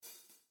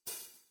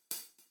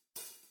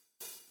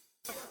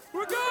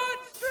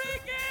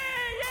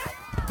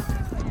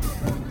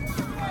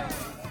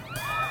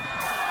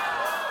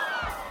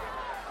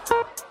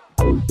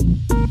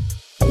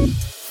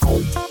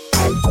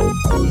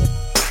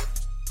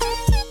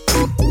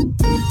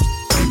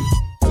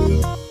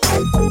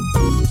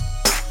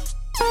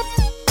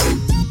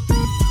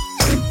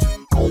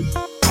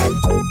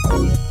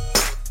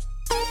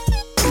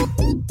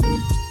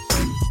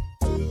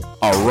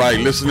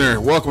right, listener,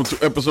 welcome to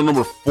episode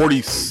number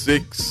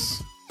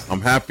 46.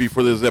 I'm happy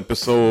for this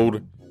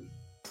episode.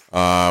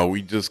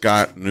 We just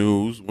got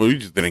news. Well, we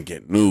just didn't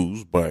get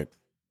news, but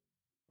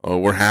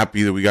we're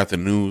happy that we got the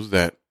news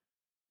that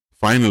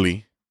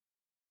finally,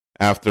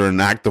 after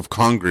an act of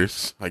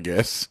Congress, I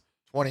guess.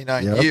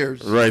 29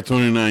 years. Right,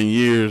 29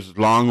 years,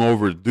 long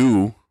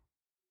overdue.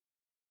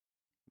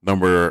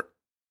 Number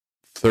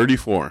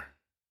 34.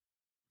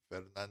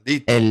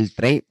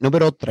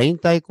 Número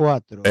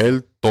 34.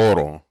 El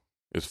Toro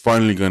is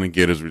finally going to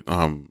get his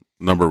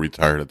number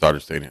retired at Dodger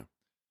Stadium.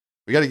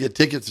 We got to get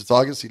tickets. It's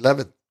August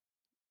 11th.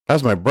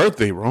 That's my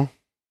birthday, bro.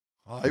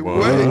 Ay,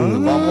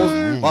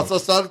 güey. Vas a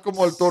estar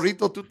como el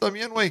torito tú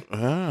también, güey.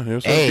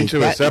 Hey,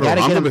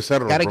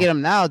 gotta get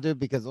them now, dude,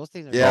 because those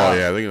things are... Yeah. Oh,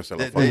 yeah, they're going to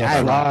sell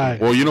it.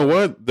 Well, you know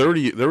what? They're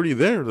already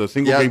there. The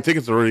single game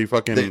tickets are already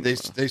fucking... They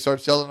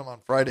start selling them on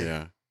Friday.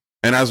 Yeah.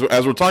 And as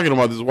we're talking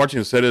about this,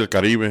 watching Serie del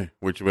Caribe,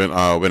 which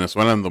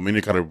Venezuela and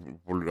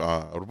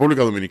República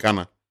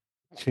Dominicana.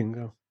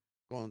 Chingo.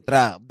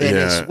 Contra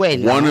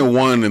Venezuela.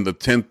 1-1 in the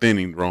 10th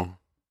inning, bro.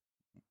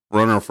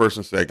 Runner first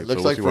and second. It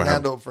looks like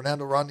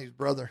Fernando Rodney's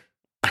brother.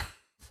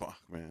 Fuck,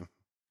 man.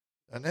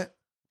 Isn't it?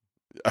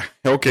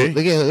 Okay.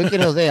 Look at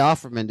Jose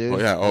Offerman, dude. Oh,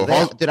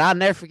 yeah. Dude, I'll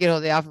never forget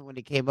Jose Offerman when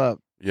he came up.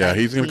 Yeah,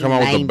 he's going to come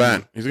out with the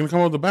bat. He's going to come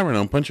out with the bat right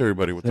now and punch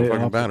everybody with the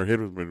fucking bat or hit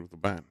with the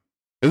bat.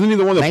 Isn't he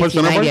the one that punched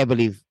the umpire? I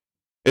believe.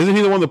 Isn't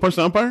he the one that punched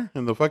the umpire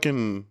in the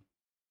fucking...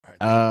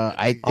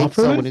 I think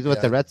so, when he's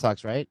with the Red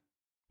Sox, right?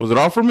 Was it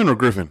Offerman or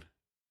Griffin?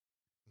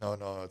 No,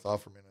 it's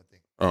Offerman, I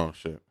think. Oh,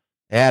 shit.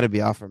 It had to be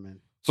Offerman.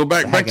 So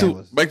back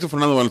to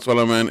Fernando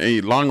Valenzuela, man. Hey,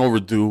 long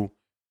overdue.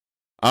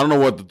 I don't know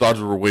what the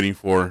Dodgers were waiting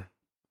for.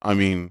 I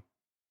mean,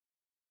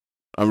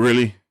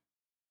 really.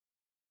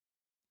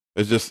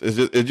 It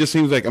just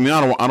seems like, I mean,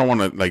 I don't want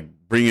to like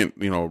bring it,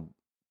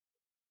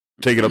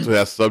 take it up to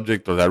that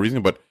subject or that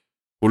reason, but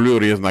Julio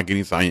Urias not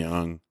getting Cy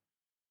Young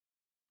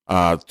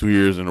 2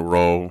 years in a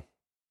row,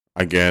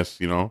 I guess,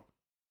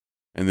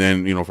 and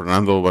then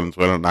Fernando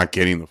Valenzuela not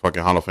getting the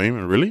fucking Hall of Fame.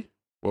 And really,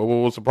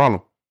 what's the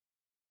problem?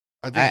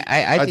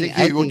 I think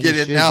he will get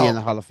in now. In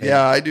the Hall of Fame.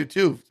 Yeah, I do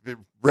too.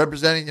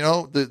 Representing,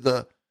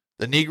 the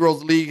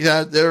Negroes League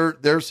had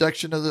their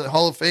section of the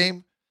Hall of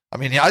Fame. I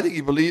mean, I think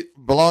he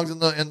belongs in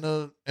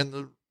the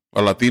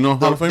a Latino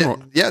Hall of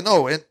Fame.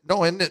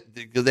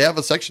 Because they have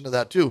a section of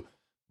that too.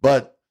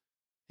 But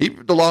he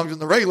belongs in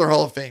the regular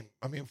Hall of Fame.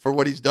 I mean, for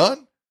what he's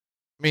done.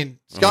 I mean,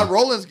 Scott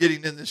Rowland's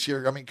getting in this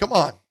year. I mean, come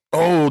on.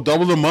 Oh,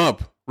 double them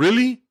up.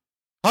 Really?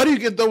 How do you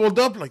get doubled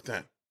up like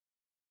that?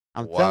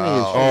 I'm telling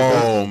you.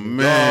 Oh,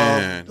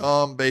 man.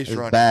 Dumb base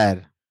running.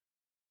 Bad.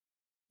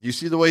 You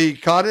see the way he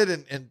caught it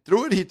and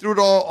threw it? He threw it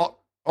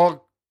all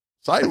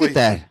sideways. Look at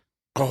that.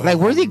 Oh, like,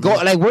 where's he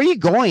going? Like, where are you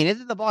going?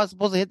 Isn't the ball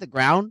supposed to hit the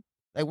ground?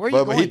 Like, where are you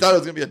going? But he thought it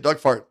was going to be a duck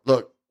fart.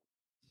 Look.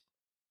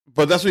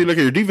 But that's what you look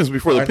at your defense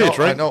before the pitch,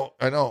 right?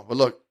 I know. But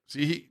look,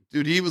 see,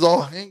 he was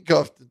all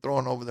handcuffed and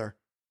thrown over there.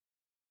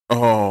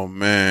 Oh,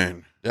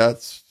 man.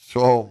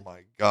 Oh,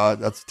 my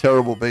God. That's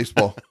terrible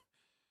baseball.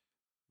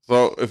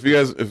 So, if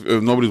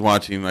nobody's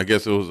watching, I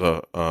guess it was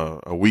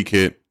a weak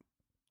hit,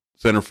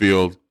 center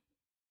field.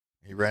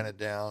 He ran it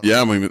down.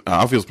 Yeah, I mean,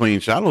 outfield's playing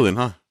shallow then,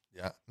 huh?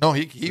 Yeah. No,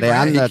 he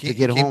ran it to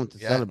get home to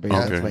celebrate.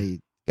 Okay. That's why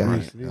he got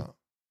it. Yeah.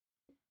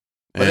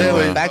 But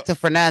anyway, back to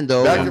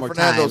Fernando.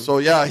 Time. So,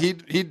 yeah, he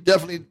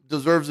definitely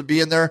deserves to be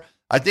in there.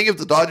 I think if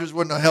the Dodgers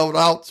wouldn't have held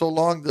out so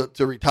long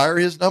to retire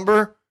his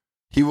number,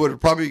 he would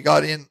have probably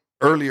got in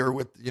earlier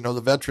with,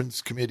 the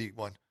Veterans Committee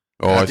one.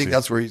 Oh, I think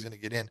that's where he's going to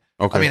get in.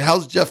 Okay. I mean,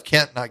 how's Jeff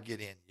Kent not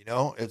get in?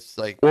 It's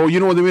like... Well, you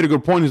know what? They made a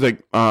good point. He's like,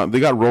 they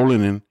got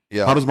Roland in.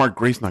 Yeah. How does Mark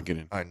Grace not get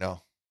in? I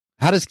know.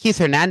 How does Keith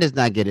Hernandez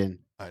not get in?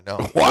 I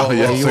know. Wow.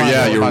 You're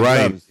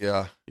right. Clubs.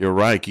 Yeah. You're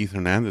right, Keith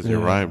Hernandez. You're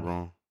right,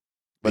 bro.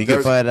 But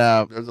there's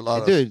a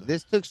lot dude,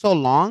 this took so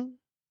long.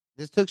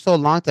 This took so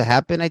long to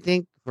happen, I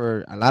think,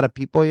 for a lot of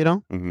people,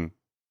 mm-hmm.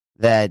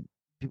 that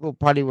people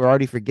probably were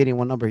already forgetting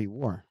what number he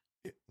wore.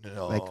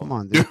 No. Like, come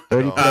on, dude.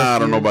 30 I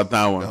don't know about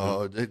that one.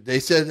 No, they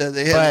said that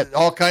they had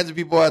all kinds of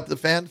people at the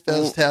Fan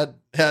Fest had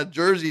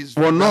jerseys.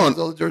 Well, no.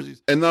 All the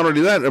jerseys. And not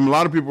only that, a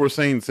lot of people were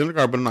saying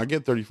Syndergaard better not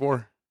get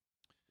 34.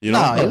 No,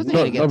 he wasn't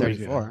going to get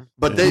 34.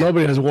 But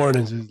nobody has worn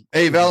his.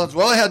 Hey,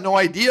 Valenzuela had no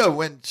idea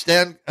when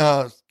Stan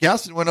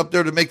Gaston went up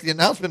there to make the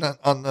announcement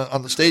on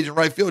the stage in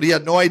right field. He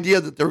had no idea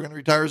that they were going to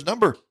retire his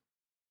number.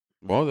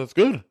 Well, that's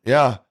good.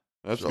 Yeah.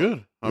 That's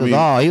good. He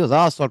was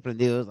all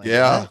sorprendido. Like,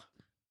 yeah.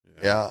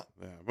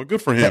 But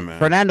good for him, man.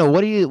 Fernando,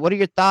 what are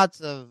your thoughts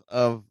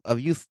of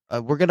you?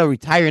 We're gonna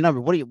retire your number.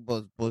 What do you?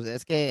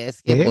 Es que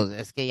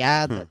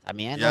ya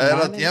también. Ya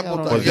era tiempo.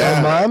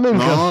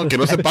 No, que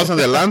no se pasen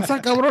de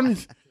lanza,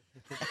 cabrones.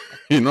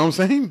 You know what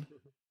I'm saying?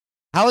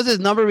 How is his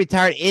number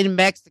retired in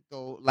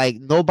Mexico? Like,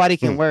 nobody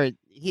can wear it.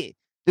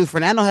 Dude,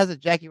 Fernando has a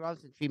Jackie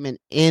Robinson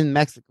treatment in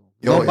Mexico.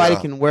 Nobody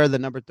can wear the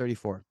number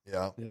 34.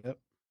 Yeah. Yep.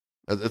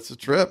 It's a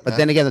trip. But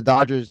then again, the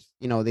Dodgers,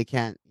 they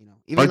can't,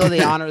 even though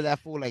they honor that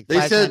fool like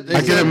they said,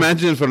 I can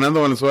imagine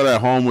Fernando Valenzuela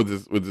at home with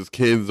his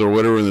kids or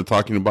whatever, and they're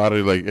talking about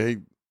it like, hey,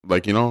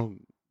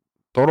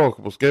 Toro,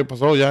 pues qué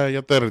pasó,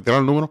 ya te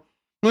retiraron el número.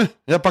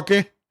 Ya pa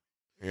qué?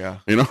 Yeah.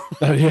 You know?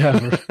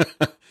 Yeah.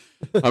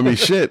 I mean,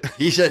 shit.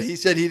 He said he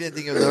didn't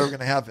think it was ever going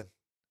to happen.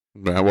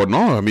 Well,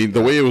 no. I mean,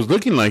 the way it was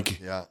looking like.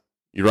 Yeah.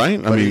 You're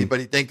right. But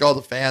he thanked all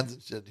the fans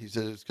and shit. He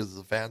said it's because of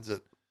the fans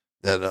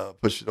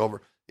that pushed it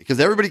over. Because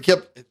everybody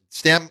kept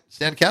Stan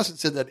Kasten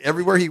said that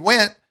everywhere he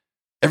went,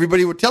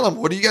 everybody would tell him,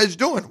 "What are you guys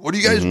doing? What are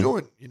you guys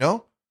doing?" You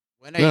know?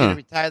 When are you gonna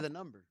retire the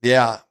number?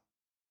 Yeah.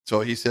 So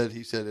he said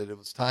that it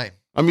was time.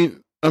 I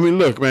mean,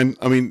 look, man.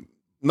 I mean,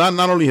 not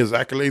only his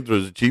accolades or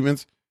his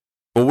achievements,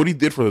 but what he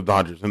did for the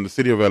Dodgers and the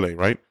city of LA,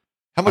 right?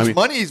 How much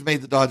money he's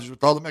made the Dodgers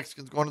with all the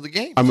Mexicans going to the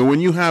games. I mean, when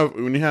you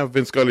have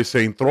Vince Scully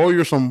saying, "Throw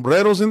your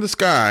sombreros in the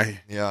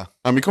sky." Yeah.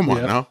 I mean, come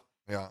on now.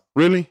 Yeah.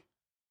 Really?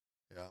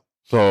 Yeah.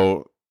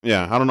 So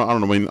yeah, I don't know.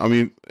 I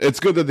mean, it's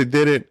good that they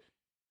did it,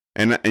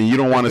 and you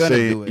don't want to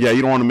say,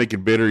 you don't want to make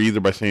it bitter either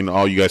by saying,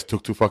 "Oh, you guys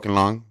took too fucking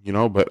long," you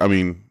know. But I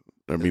mean,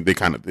 they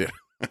kind of did.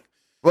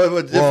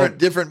 Well,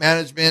 different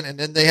management, and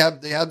then they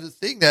have this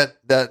thing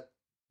that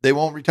they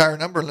won't retire a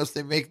number unless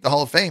they make the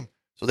Hall of Fame.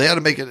 So they had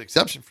to make an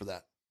exception for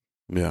that.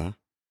 Yeah.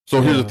 So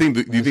here's the thing: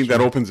 do you think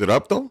that opens it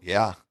up though?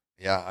 Yeah.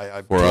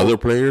 Yeah. For other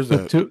players,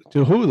 to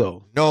who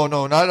though? No,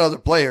 not other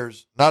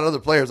players. Not other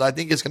players. I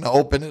think it's going to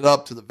open it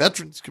up to the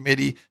Veterans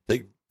Committee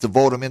to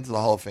vote him into the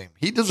Hall of Fame.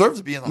 He deserves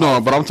to be in the Hall of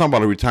Fame. No, but I'm talking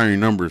about retiring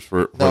numbers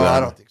for No, that. I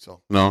don't think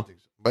so. No.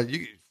 But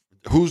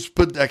who's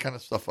put that kind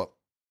of stuff up?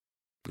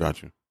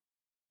 Got you.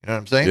 You know what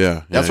I'm saying?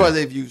 Yeah. That's why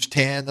they've used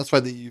 10. That's why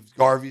they used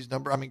Garvey's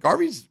number. I mean,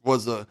 Garvey's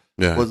was a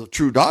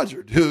true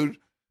Dodger, dude.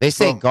 They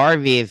say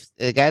Garvey, if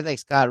guys like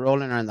Scott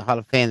Rowland are in the Hall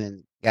of Fame,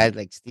 then guys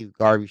like Steve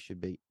Garvey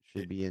should be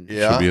in.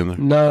 Yeah. Should be in there.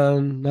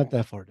 No, not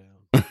that far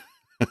down.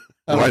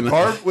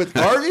 With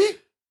Garvey?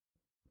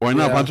 Why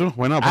not, Pancho?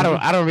 Why not, Pancho?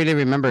 I don't really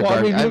remember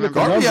Garvey. I remember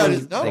Garvey had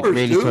his numbers,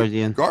 really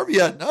dude. Garvey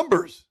had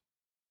numbers.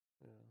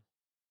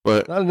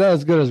 But not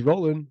as good as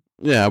Rowland.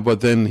 Yeah,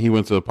 but then he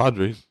went to the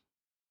Padres.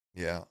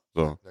 Yeah.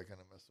 So that kind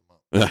of messed him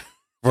up. Yeah.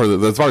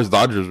 As far as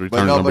Dodgers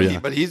return number,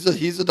 but he's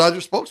a Dodger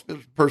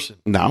spokesperson.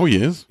 Now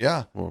he is.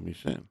 Yeah. Well, I mean,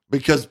 shit.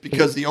 Because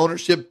the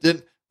ownership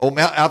didn't.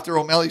 After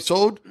O'Malley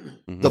sold,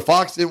 the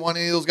Fox didn't want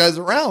any of those guys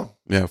around.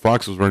 Yeah,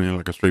 Fox was running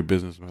like a straight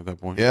business at that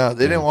point. Yeah,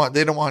 they didn't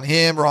want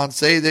him. Ron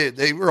Say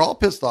they were all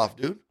pissed off,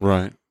 dude.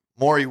 Right.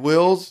 Maury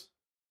Wills.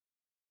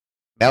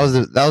 That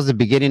was the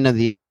beginning of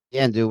the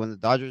end, dude. When the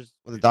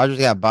Dodgers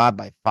got bought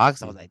by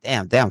Fox, I was like,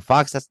 damn,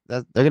 Fox,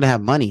 they're gonna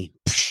have money.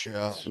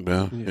 Yeah.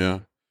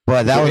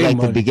 But that was like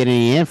the beginning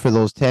and the end for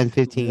those 10,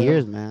 15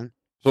 years, man.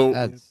 So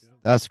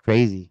that's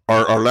crazy.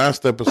 Our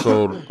last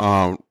episode,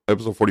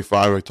 episode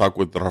 45, I talked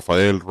with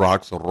Rafael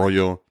Rox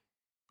Arroyo,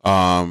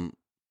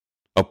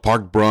 a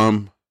Park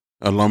Brum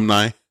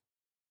alumni.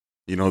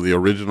 You know, the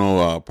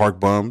original Park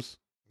Bums.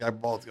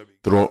 That ball's gonna be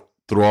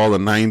through all the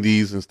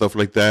 90s and stuff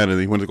like that. And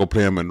he went to go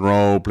play at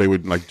Monroe, play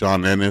with like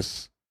John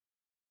Ennis.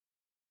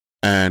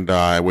 And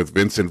with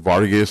Vincent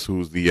Vargas,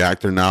 who's the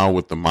actor now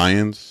with the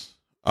Mayans,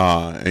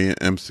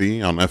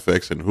 AMC on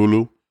FX and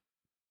Hulu.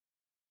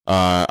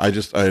 I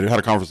had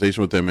a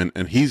conversation with him,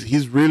 and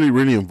he's really,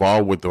 really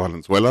involved with the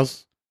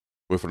Valenzuelas,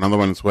 with Fernando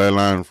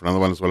Valenzuela and Fernando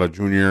Valenzuela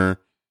Jr.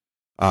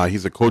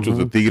 He's a coach of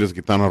the Tigres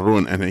Gitana Roo,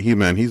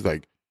 and he's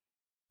like,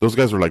 those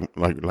guys are like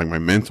my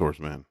mentors,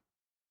 man.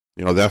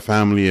 You know, that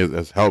family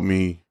has helped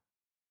me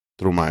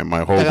through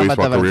my whole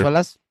baseball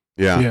career.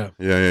 Yeah.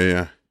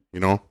 You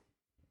know,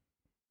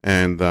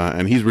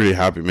 and he's really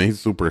happy, man. He's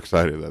super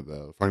excited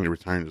that finally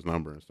retiring his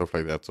number and stuff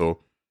like that. So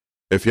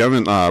if you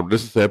haven't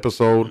listened to the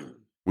episode,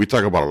 we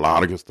talk about a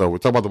lot of good stuff. We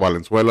talk about the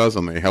Valenzuelas,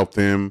 and they helped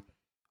him,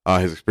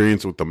 his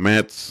experience with the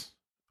Mets.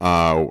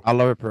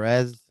 Oliver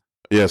Perez.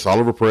 Yes,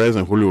 Oliver Perez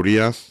and Julio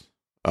Urias,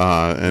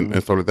 and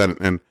stuff like that.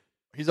 And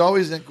he's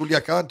always in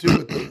Culiacan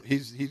too.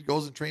 He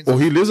goes and trains. Oh,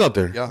 he lives out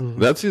there. Yeah,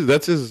 that's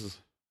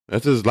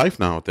his life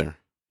now out there.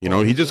 You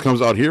know, he just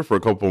comes out here for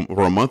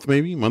a month,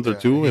 maybe month or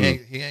two, and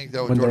he hangs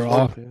out with George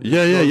Lopez.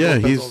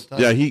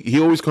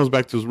 He always comes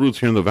back to his roots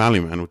here in the Valley,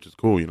 man, which is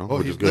cool. You know,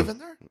 which is good. Living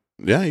there.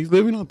 Yeah, he's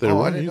living out there.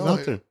 Oh, right? I didn't He's know.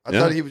 out there. I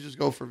thought he would just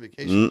go for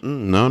vacation.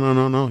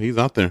 No. He's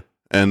out there,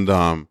 and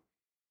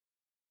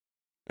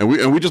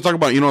we just talk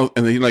about, you know,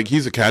 and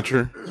he's a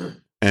catcher,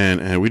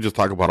 and we just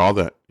talk about all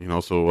that, you know.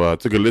 So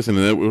it's a good listen.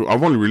 And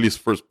I've only released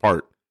the first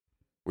part,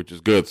 which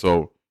is good.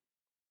 So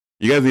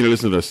you guys need to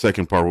listen to the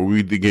second part where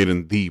we get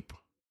in deep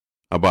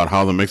about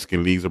how the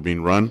Mexican leagues are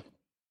being run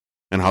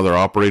and how they're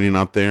operating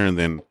out there, and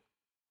then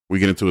we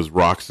get into his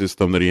rock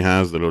system that he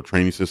has, the little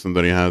training system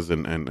that he has,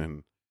 and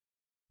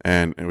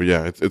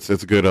yeah, it's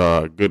a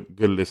good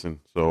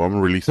listen. So I'm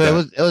gonna release that.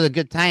 It was a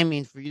good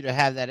timing for you to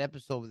have that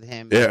episode with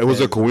him. Yeah, it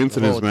was a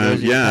coincidence, man.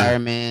 Yeah,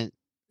 retirement.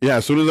 Yeah,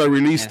 as soon as I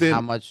released it,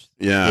 how much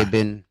they've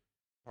been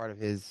part of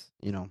his,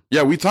 you know.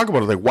 Yeah, we talk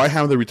about it, like, why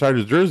haven't they retired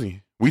his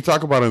jersey? We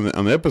talk about it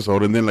on the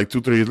episode, and then like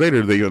 2-3 years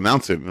later, they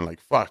announce it, and they're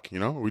like, fuck, you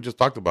know, we just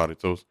talked about it.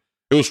 So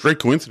it was straight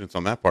coincidence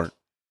on that part.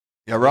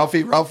 Yeah,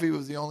 Ralphie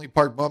was the only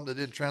Park Bum that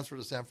didn't transfer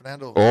to San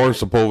Fernando. Or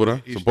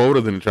Sepulveda.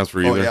 Sepulveda didn't transfer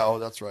either. Oh, yeah. Oh,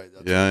 that's right.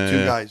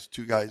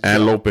 Two guys.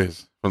 And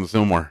Lopez from the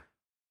Silmar.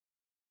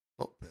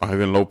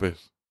 Ivan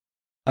Lopez.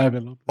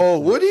 Oh,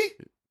 Woody?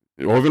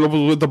 Jorge Lopez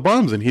was with the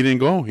Bums, and he didn't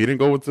go. He didn't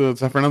go with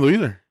San Fernando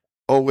either.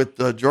 Oh, with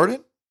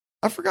Jordan?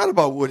 I forgot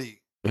about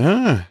Woody.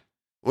 Yeah.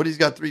 Woody's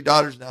got 3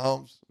 daughters now,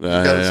 Holmes. He's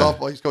Yeah, got yeah, a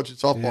softball. He's coaching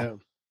softball.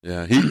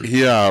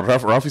 Yeah.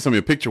 Ralphie sent me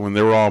a picture when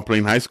they were all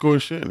playing high school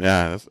and shit.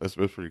 Yeah, that's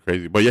pretty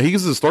crazy. But yeah, he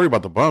gives us a story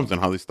about the Bums and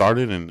how they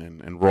started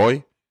and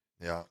Roy.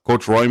 Yeah.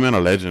 Coach Roy, man, a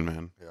legend,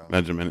 man. Yeah.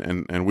 Legend,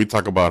 man. And we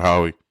talk about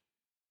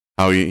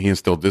how he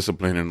instilled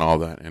discipline and all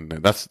that. And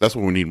that's what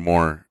we need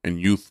more in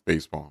youth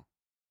baseball.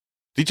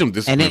 Teach them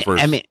discipline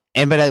first. I mean,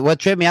 but what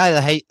tripped me out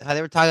is how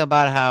they were talking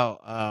about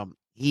how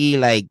he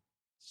like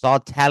saw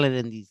talent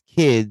in these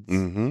kids,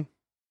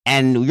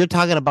 and you're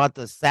talking about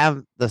the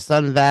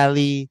Sun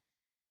Valley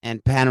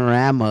and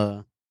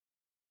Panorama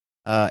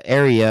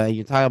area. And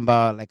you're talking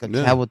about like a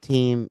travel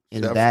team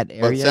in that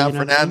area. But San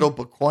Fernando,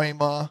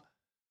 Pacoima.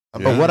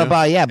 But what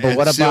about But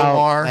what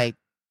Silmar. about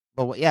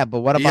But what He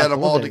about had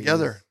them all those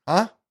together, areas?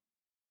 huh?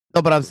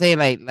 No, but I'm saying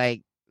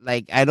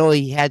like I know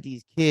he had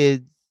these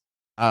kids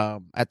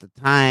at the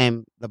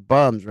time, the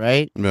Bums,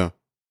 right? Yeah.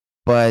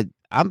 But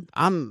I'm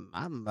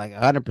like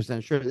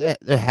 100% sure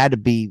there had to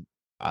be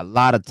a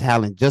lot of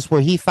talent just where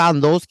he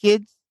found those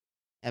kids,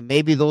 and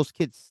maybe those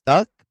kids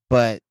stuck.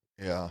 But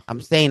yeah, I'm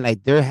saying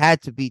like there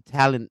had to be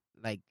talent,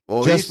 like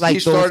just he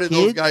started those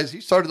kids. those guys.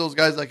 He started those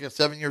guys like at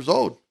 7 years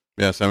old.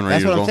 Yeah, 7 or 8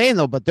 That's years what I'm old. saying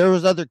though. But there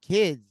was other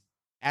kids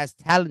as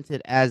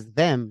talented as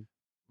them.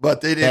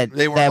 But they didn't.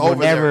 They weren't that over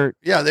were never, there.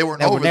 Yeah, they weren't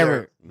that over were never,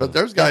 there. But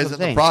there's guys in the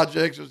saying.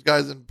 projects. There's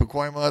guys in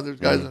Pacoima. There's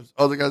guys,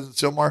 other guys in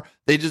Silmar.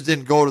 They just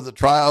didn't go to the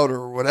tryout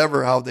or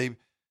whatever. How they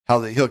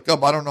hooked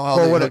up. I don't know how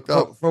they hooked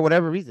up for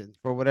whatever reason.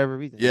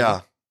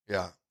 Yeah.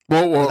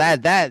 Well,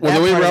 that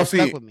the way part Ralphie,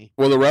 stuck with me.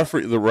 well, the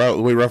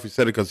way Ralphie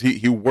said it, because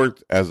he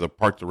worked as a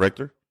park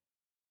director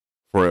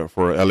for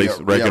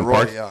LA's Reagan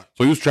Park. Yeah.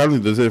 So he was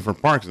traveling to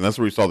different parks, and that's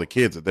where he saw the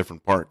kids at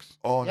different parks.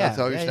 Oh, that's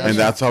how he started. And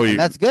that's how he. And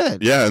that's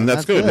good. Yeah, and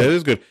that's good. That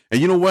is good.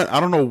 And you know what? I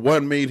don't know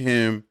what made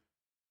him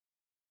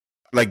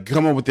like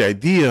come up with the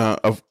idea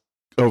of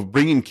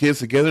bringing kids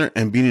together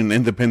and being an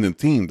independent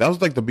team. That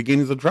was like the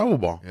beginnings of travel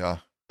ball. Yeah.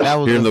 That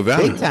was here in the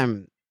valley. big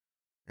time.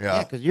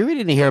 Yeah, because you really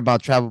didn't hear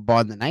about travel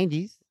ball in the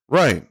 90s.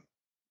 Right.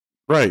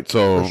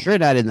 So for sure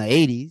not in the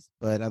 80s,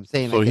 but I'm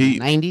saying like in the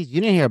 90s, you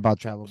didn't hear about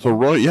travel ball. So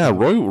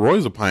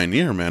Roy's a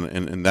pioneer, man,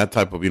 in that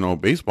type of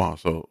baseball.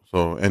 So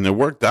and it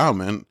worked out,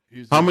 man.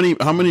 How many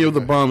of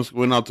the Bums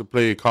went out to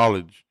play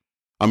college?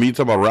 I mean, you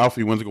talk about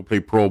Ralphie went to go play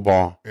pro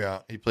ball. Yeah,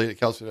 he played at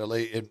Cal State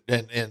LA,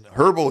 and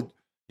Herbo.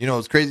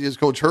 As crazy as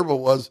Coach Herbo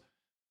was,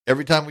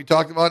 every time we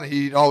talked about it,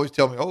 he'd always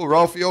tell me, "Oh,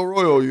 Ralphie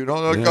Arroyo,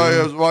 that guy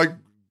is like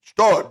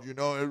stud."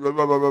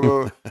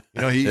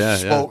 He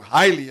spoke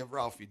highly of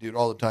Ralphie, dude,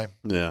 all the time.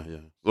 Yeah.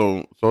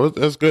 So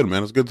that's good,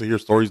 man. It's good to hear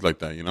stories like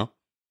that,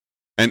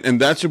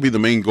 and that should be the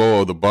main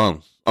goal of the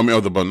Bums. I mean,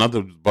 of the Bums, not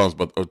the Bums,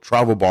 but of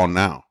travel ball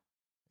now.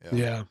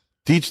 Yeah.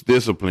 Teach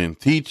discipline.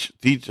 Teach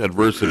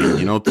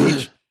adversity.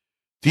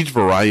 Teach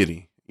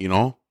variety.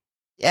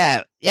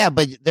 Yeah,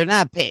 but they're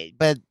not paid.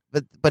 But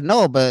the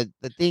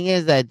thing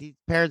is that these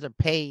parents are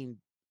paying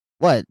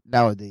what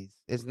nowadays?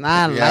 It's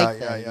not like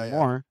that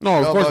anymore. No,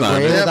 of course not.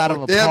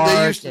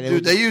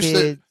 They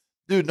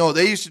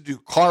used to do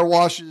car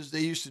washes.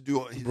 They used to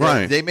do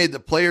They made the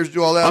players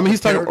do all that. I mean,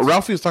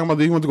 Ralphie is talking about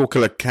they went to go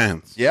collect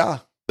cans. Yeah,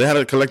 they had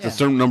to collect a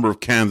certain number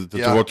of cans to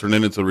go turn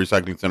it into the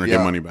recycling center,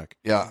 get money back.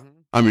 Yeah,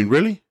 I mean,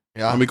 really?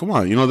 Yeah, I mean, come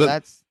on,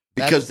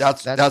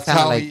 that's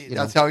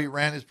how he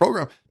ran his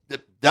program.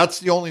 That's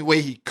the only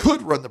way he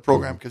could run the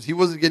program because he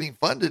wasn't getting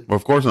funded. Well,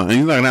 of course not. And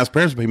he's not going to ask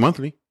parents to pay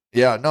monthly.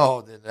 Yeah,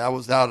 no, that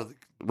was out of the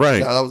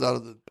that was out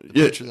of the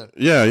picture then.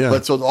 Yeah.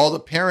 But so all the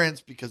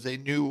parents, because they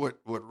knew what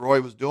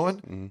Roy was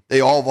doing,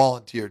 they all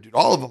volunteered, dude.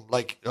 All of them,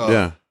 like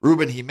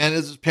Ruben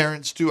Jimenez's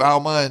parents too,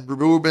 Alma and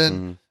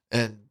Ruben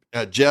and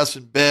Jess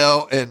and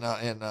Belle and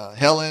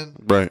Helen,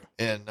 right,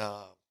 and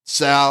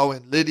Sal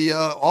and Lydia.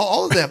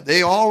 All of them,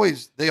 they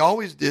always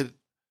did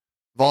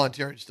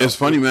volunteering stuff. It's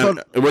funny, man.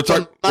 We're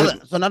talking.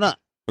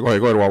 Go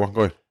ahead, Wawa.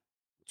 Go ahead.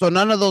 So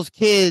none of those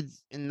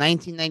kids in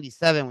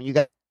 1997, when you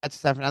got to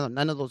San Fernando,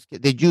 none of those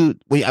kids. Did you?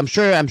 I'm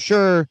sure.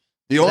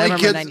 The only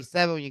kids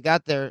 97 when you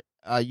got there.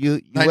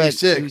 You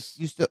 96.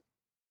 You still,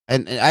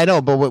 and I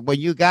know, but when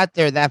you got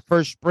there that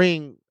first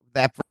spring,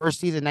 that first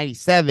season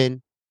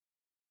 97,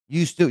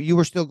 you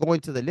were still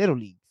going to the little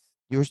leagues.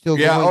 You were still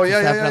going to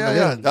San Fernando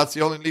Little Leagues. That's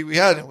the only league we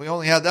had, and we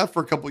only had that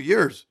for a couple of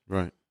years.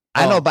 Right.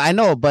 I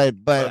know,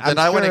 but then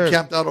I went and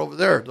camped out over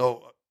there,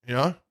 though.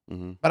 But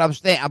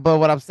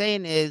what I'm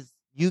saying is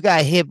you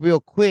got hit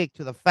real quick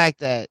to the fact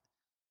that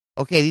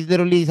okay, these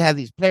little leagues have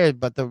these players,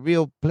 but the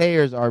real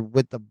players are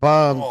with the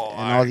Bums and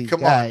all these guys.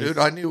 Come on, dude!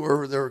 I knew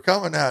where they were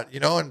coming at,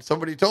 and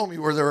somebody told me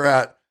where they were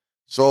at.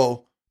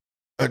 So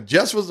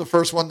Jess was the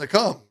first one to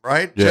come,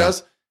 right? Yeah.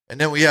 Jess, and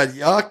then we had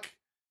Yuck,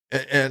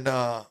 and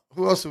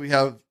who else do we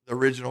have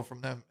original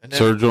from them? And then,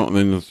 Sergio, and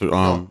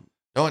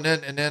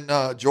then and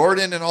then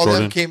Jordan and all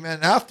them came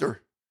in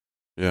after.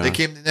 Yeah. They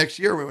came the next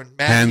year when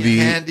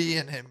Handy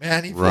and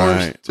Manny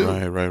Forrest too.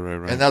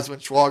 Right. And that's when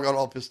Schwal got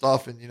all pissed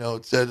off and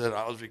said that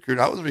I was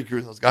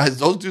recruiting those guys.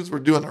 Those dudes were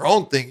doing their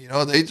own thing.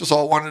 They just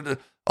all wanted to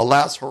a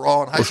last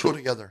hurrah in high school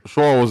together.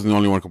 Shaw wasn't the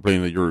only one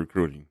complaining that you're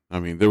recruiting. I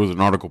mean, there was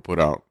an article put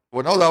out.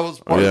 Well, no, that was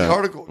part of the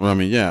article. Well, I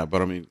mean, yeah,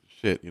 but I mean,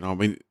 shit, I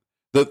mean,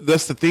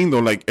 that's the thing though.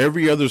 Like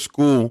every other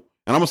school,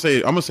 and I'm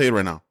gonna say it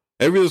right now.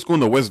 Every other school in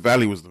the West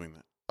Valley was doing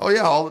that. Oh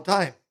yeah, all the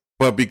time.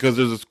 But because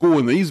there's a school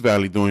in the East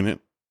Valley doing it,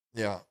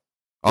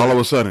 all of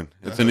a sudden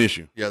it's an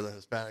issue. Yeah, the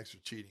Hispanics are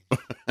cheating. I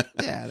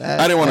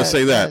didn't want to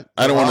say that.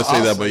 I don't want to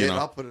say that, but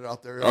I'll put it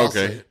out there.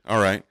 Okay,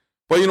 all right.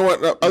 But you know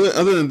what?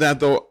 Other than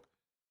that, though,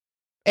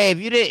 hey, if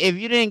you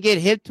didn't get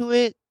hip to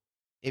it,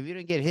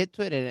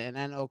 and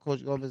I know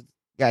Coach Gomez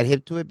got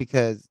hip to it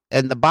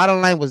and the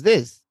bottom line was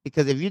this,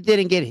 because if you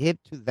didn't get hip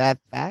to that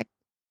fact,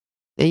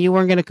 then you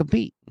weren't going to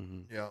compete.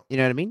 Mm-hmm. Yeah, you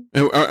know what I mean.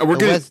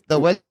 The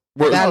West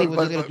Valley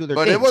was going to do their thing.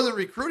 But it wasn't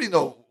recruiting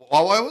though.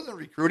 Wawa wasn't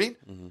recruiting.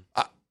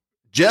 Mm-hmm.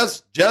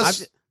 Jess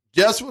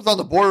was on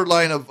the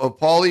borderline of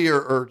Paulie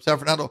or San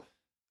Fernando.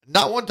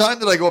 Not one time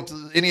did I go up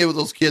to any of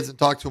those kids and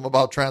talk to them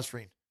about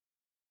transferring.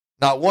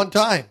 Not one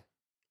time.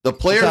 The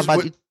players,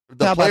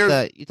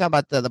 you talk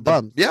about the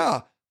bums.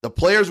 The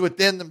players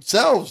within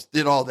themselves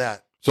did all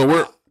that.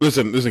 So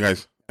listen,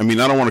 guys. I mean,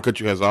 I don't want to cut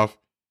you guys off,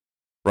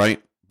 right?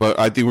 But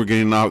I think we're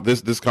getting off.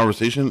 This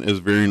conversation is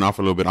veering off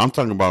a little bit. I'm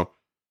talking about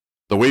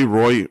the way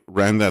Roy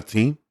ran that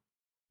team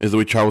is the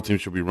way travel teams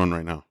should be run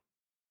right now.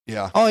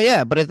 Yeah. Oh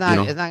yeah, but it's not.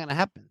 It's not going to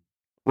happen.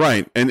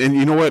 Right, and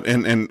you know what?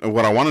 And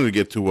what I wanted to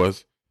get to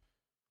was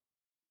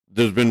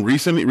there's been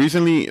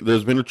recently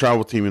there's been a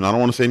travel team, and I don't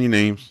want to say any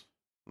names.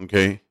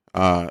 Okay,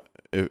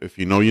 if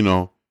you know, you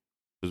know.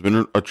 There's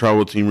been a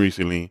travel team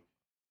recently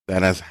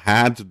that has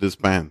had to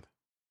disband,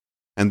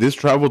 and this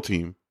travel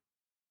team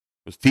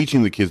was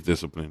teaching the kids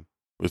discipline,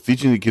 was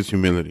teaching the kids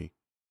humility,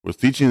 was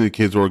teaching the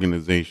kids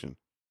organization,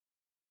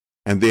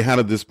 and they had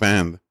to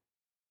disband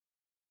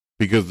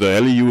because the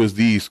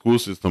LAUSD school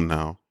system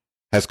now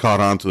has caught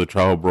on to the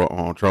travel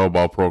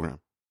ball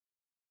program.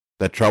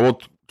 That travel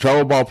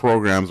ball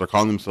programs are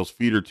calling themselves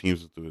feeder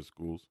teams to the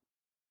schools.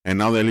 And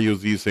now the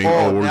LAUSD is saying,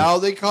 now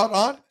they caught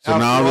on? So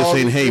now they're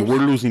saying, hey, we're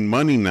losing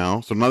money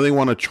now. So now they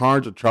want to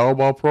charge a travel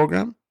ball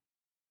program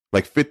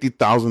like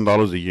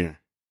 $50,000 a year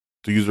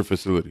to use their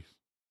facilities.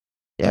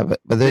 Yeah, but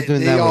they're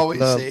doing that. They always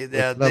say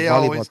that. They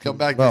always come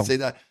back and say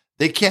that.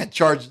 They can't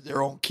charge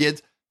their own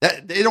kids.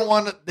 That they don't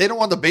want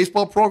the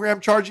baseball program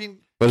charging.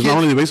 But it's not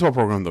only the baseball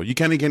program though. You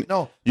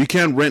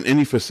can't rent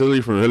any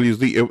facility from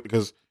LAUSD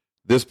because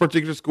this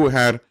particular school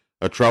had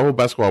a travel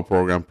basketball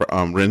program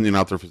renting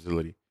out their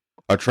facility.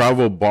 A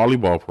travel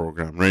volleyball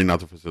program renting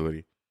out the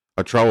facility,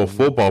 a travel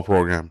football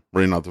program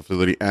renting out the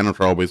facility, and a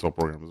travel baseball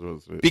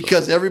program.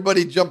 Because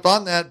everybody jumped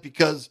on that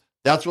because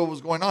that's what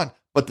was going on.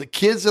 But the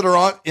kids that are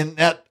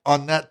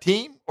on that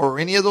team or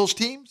any of those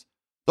teams,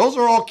 those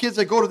are all kids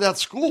that go to that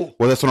school.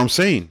 Well, that's what I'm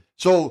saying.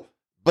 So,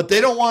 but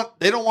they don't want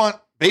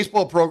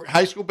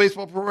high school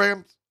baseball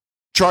programs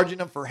charging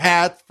them for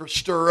hats, for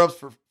stirrups,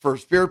 for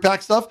spirit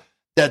pack stuff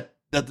that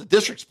the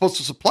district's supposed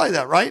to supply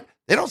that, right?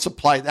 They don't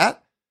supply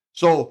that.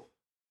 So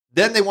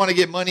then they want to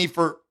get money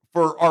for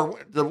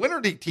the winter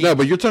league team. No,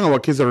 but you're talking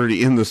about kids that are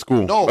already in the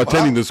school,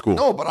 attending the school.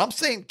 No, but I'm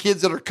saying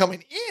kids that are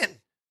coming in,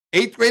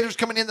 8th graders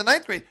coming in the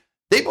 9th grade.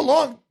 They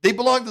belong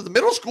to the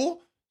middle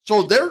school.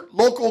 So they're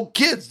local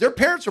kids. Their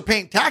parents are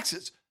paying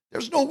taxes.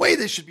 There's no way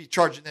they should be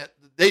charging that.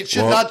 They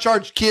should not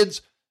charge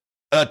kids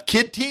a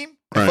kid team,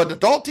 but an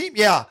adult team,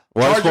 yeah.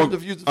 Well,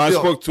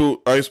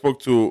 I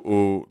spoke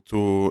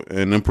to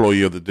an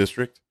employee of the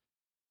district.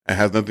 It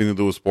has nothing to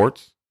do with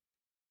sports.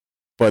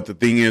 But the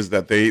thing is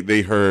that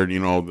they heard,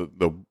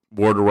 the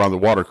word around the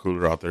water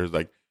cooler out there is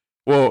like,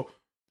 well,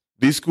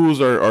 these schools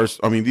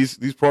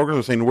these programs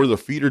are saying we're the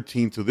feeder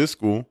team to this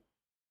school.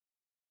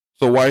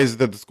 So why is it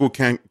that the school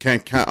can't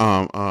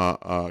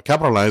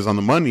capitalize on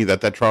the money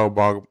that travel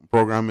ball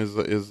program is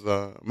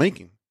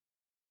making?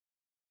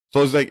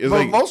 So it's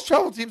like most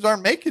travel teams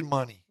aren't making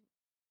money.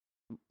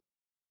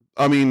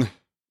 I don't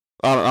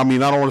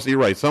want to say you're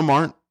right. Some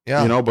aren't,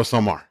 but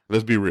some are.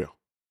 Let's be real.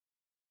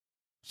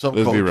 Some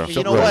Let's be real.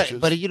 You know what?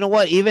 But you know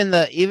what? Even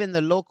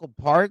the local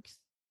parks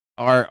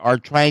are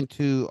trying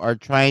to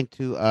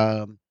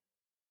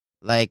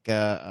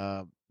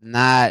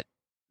not.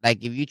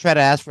 Like, if you try to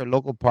ask for a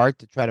local park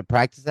to try to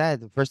practice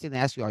that, the first thing they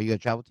ask you, are you a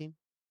travel team?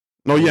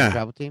 No, yeah.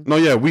 Travel team? No,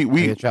 yeah. We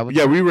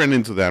ran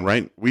into that,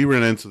 right? We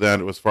ran into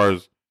that as far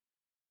as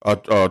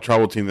a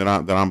travel team that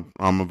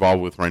I'm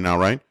involved with right now,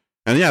 right?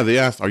 And yeah, they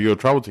asked, are you a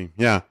travel team?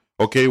 Yeah.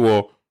 Okay,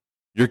 well,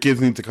 your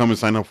kids need to come and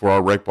sign up for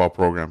our rec ball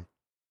program.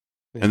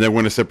 Yeah. And then we're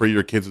going to separate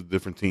your kids with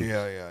different teams.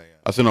 Yeah.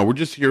 I said, no, we're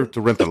just here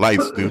to rent the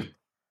lights, dude.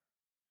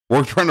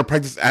 We're trying to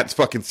practice at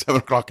fucking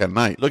 7 o'clock at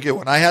night. Look at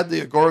when I had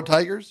the Agora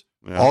Tigers,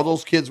 all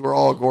those kids were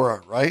all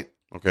Agora, right?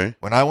 Okay.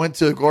 When I went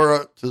to the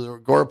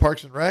Agora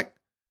Parks and Rec,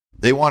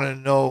 they wanted to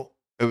know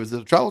if it was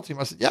a travel team.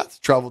 I said, yeah, it's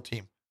a travel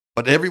team.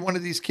 But every one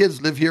of these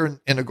kids live here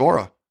in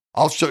Agora.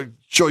 I'll show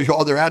you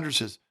all their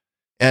addresses.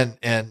 And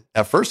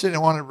at first they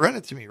didn't want to rent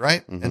it to me,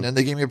 right? Mm-hmm. And then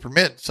they gave me a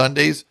permit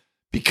Sundays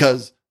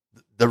because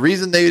the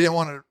reason they didn't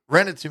want to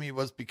rent it to me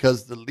was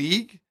because the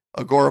league,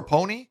 Agora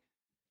Pony,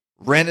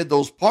 rented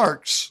those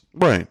parks.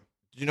 Right.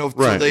 So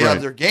they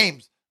have their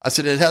games. I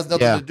said, it has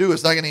nothing to do.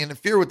 It's not going to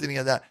interfere with any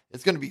of that.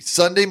 It's going to be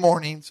Sunday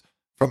mornings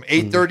from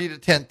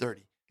 8:30 to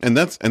 10:30. And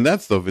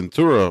that's the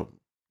Ventura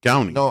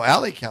County. No,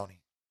 LA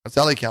County. That's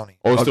LA County.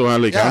 Oh, it's still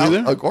LA County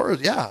there?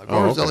 Agora's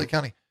LA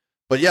County.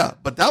 But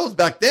that was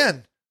back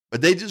then.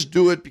 But they just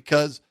do it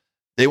because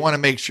they want to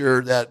make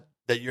sure that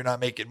you're not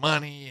making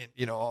money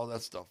and all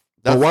that stuff.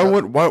 But why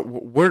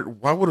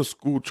would a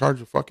school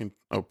charge a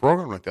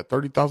program like that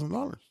 $30,000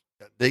 or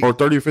 $30,000 or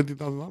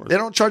 $50,000? They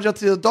don't charge that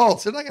to the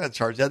adults. They're not going to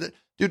charge that.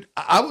 Dude,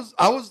 I was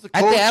the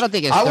coach. I don't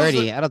think it's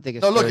 30. I don't think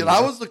it's 30. No, look, I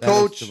was the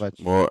coach.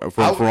 Well,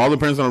 from all the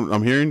parents that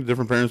I'm hearing,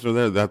 different parents are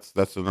there. That's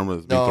the number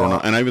that's being thrown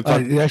out. And I even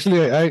talked.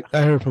 Actually, I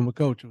heard from a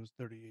coach it was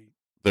 38.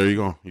 There you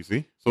go. You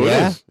see, so it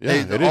is. Yeah,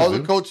 it all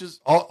is.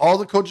 All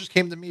the coaches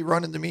came to me,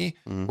 running to me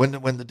when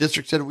the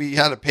district said we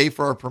had to pay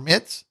for our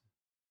permits.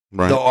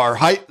 Right.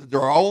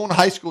 Our own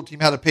high school team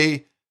had to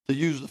pay to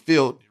use the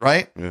field,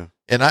 right? Yeah.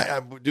 And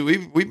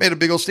we made a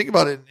big old stink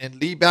about it, and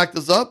Lee backed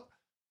us up,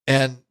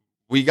 and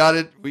we got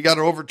it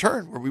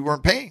overturned where we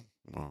weren't paying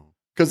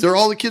because they're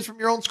all the kids from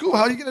your own school.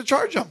 How are you going to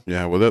charge them?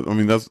 Yeah, well,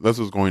 that's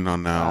what's going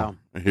on now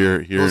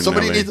here. Well,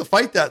 somebody in LA. needs to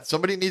fight that.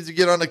 Somebody needs to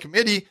get on a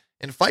committee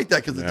and fight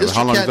that because the district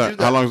can't do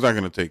that. How long is that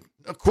going to take?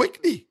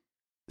 Quickly,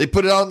 they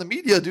put it out in the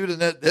media, dude,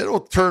 and it'll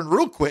turn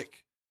real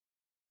quick.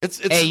 It's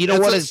hey, you know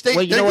what it's time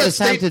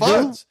to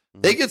do?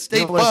 They get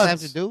state funds. What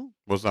it's time to do?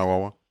 What's that,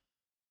 Wawa?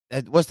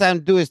 What's time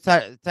to do is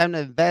time to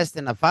invest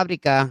in a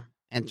fabrica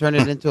and turn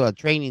it into a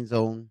training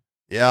zone.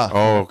 Yeah.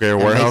 Oh, okay. A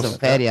warehouse. Some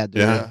feria,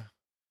 dude. Yeah.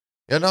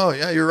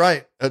 You're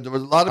right. There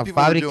was a lot of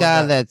people. A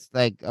fabrica that's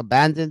like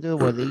abandoned, dude,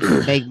 where they used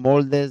to make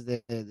moldes,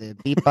 the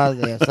pipas,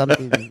 they have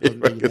something made in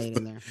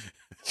there.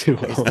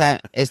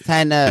 It's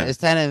time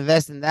to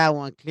invest in that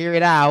one. Clear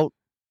it out.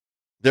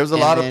 There's a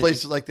lot of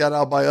places like that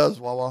out by us,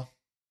 Wawa.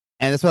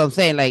 And that's what I'm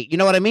saying. Like, you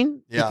know what I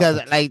mean? Yeah. Because,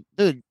 like,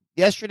 dude,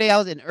 yesterday I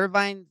was in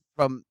Irvine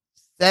from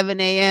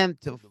 7 a.m.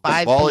 to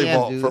 5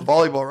 p.m. Dude. For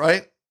volleyball,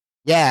 right?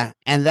 Yeah,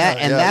 and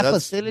that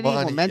facility,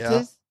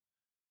 Momentous,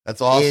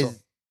 that's awesome.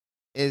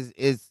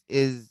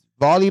 Is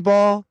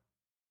volleyball,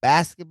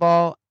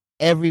 basketball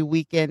every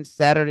weekend,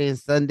 Saturday and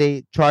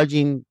Sunday,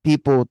 charging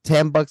people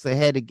 $10 a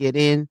head to get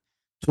in,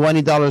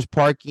 $20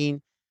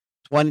 parking,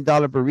 $20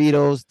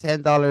 burritos,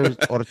 $10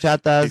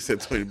 horchatas. He said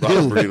 $20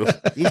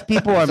 burritos. These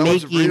people are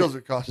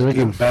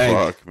making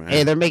bank. Fuck, man.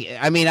 Hey, they're making.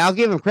 I mean, I'll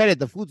give them credit.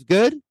 The food's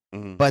good,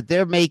 but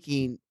they're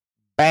making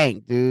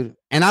bank, dude.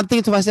 And I'm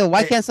thinking to myself,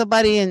 why can't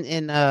somebody in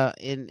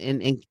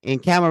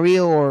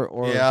Camarillo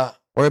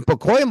or in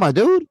Pacoima,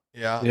 dude?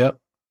 Yeah. Yep.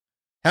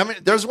 How many?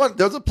 There's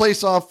a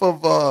place off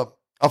of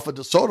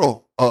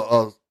DeSoto,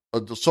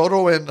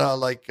 DeSoto and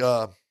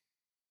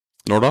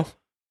Nordhoff?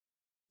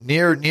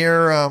 near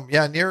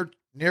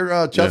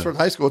Chatsworth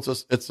High School.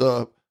 It's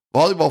a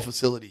volleyball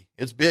facility.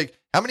 It's big.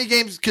 How many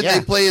games can they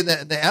play in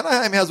the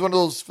Anaheim has one of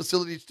those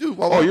facilities too?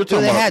 You're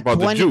talking about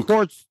 20 the Juke.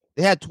 courts.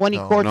 They had 20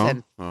 courts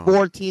and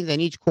 4 teams in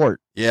each court.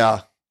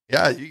 Yeah.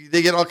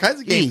 They get all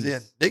kinds of games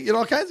in. They get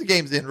all kinds of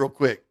games in real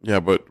quick. Yeah,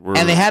 but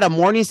and they had a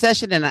morning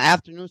session and an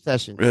afternoon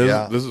session.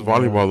 This is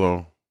volleyball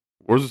though.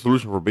 Where's the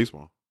solution for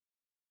baseball?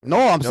 No,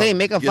 I'm saying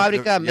make a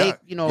fabrica, get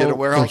a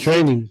warehouse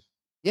training.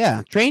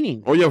 Yeah,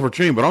 training. Oh yeah, for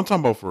training, but I'm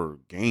talking about for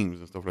games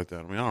and stuff like that.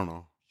 I mean, I don't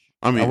know.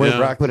 I mean,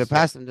 put it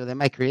past them, they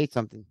might create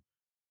something.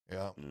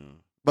 Yeah.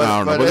 But I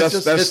don't know. But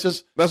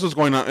that's what's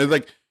going on. It's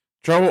like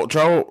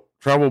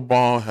travel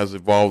ball has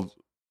evolved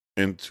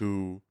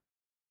into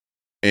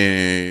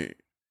a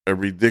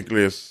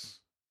ridiculous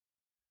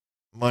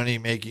money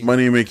making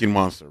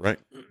monster, right?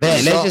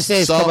 Man, let's just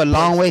say it's come a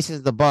long way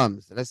since the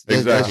bums. Let's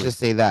just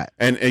say that.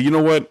 And you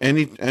know what?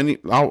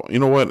 You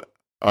know what?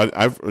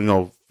 I've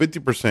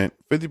 50%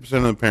 of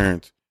the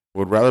parents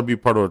would rather be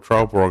part of a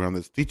trial program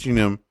that's teaching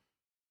them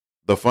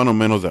the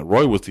fundamentals that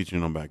Roy was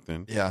teaching them back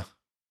then. Yeah.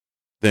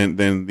 Then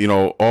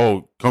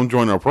come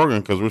join our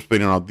program because we're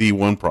spitting out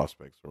D1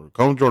 prospects, or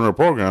come join our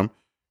program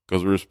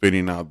because we're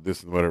spitting out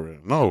this and whatever.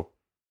 No,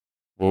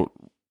 well,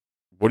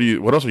 what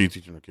else are you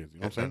teaching our kids? You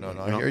know what I'm saying?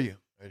 No, I hear you.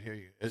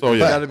 So you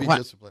got to be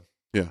disciplined.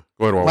 Yeah,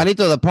 go ahead, Wawa.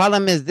 Juanito, the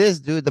problem is this,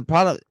 dude. The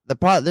problem.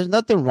 There's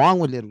nothing wrong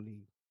with Little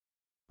League.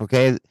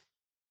 Okay,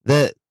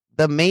 the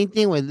main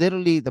thing with Little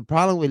League, the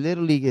problem with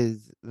Little League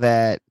is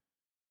that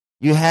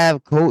you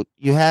have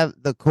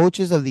the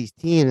coaches of these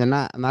teams, and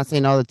I'm not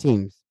saying all the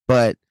teams,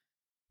 but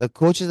the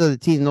coaches of the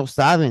teams no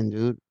saben,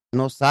 dude.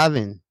 No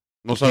saben.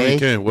 No saben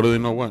qué? What do they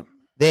know what?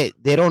 They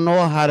don't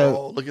know how to,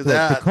 look at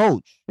that. to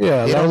coach.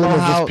 Yeah, they don't know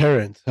how just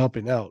parents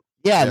helping out.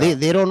 Yeah,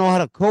 they don't know how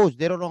to coach.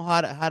 They don't know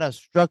how to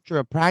structure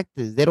a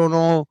practice. They don't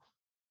know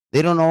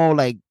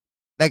like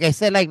I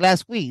said, like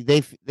last week,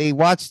 they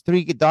watched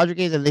 3 Dodger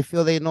games and they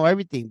feel they know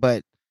everything.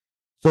 But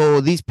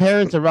so these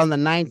parents around the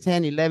 9,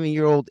 10,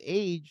 11-year-old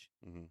age,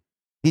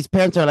 these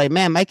parents are like,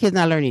 man, my kid's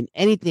not learning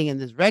anything in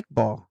this rec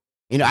ball.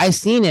 I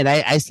seen it.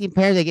 I seen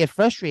parents that get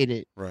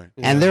frustrated. Right.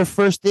 And their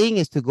first thing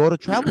is to go to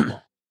travel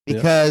ball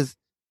because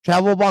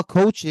travel ball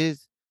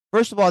coaches,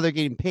 first of all, they're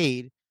getting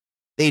paid.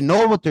 They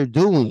know what they're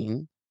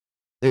doing.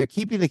 They're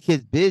keeping the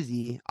kids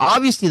busy.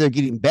 Obviously, they're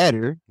getting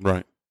better.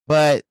 Right.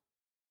 But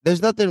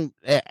there's nothing,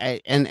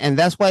 and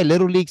that's why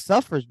Little League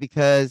suffers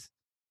because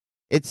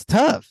it's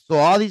tough. So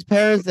all these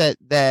parents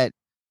that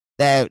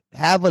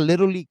have a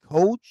Little League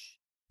coach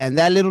and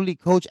that Little League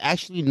coach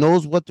actually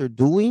knows what they're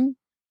doing,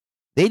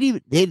 they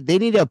need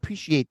to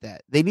appreciate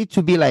that. They need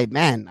to be like,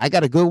 man, I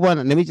got a good one,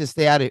 and let me just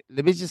stay out of it.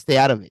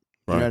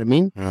 You know what I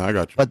mean? Yeah, I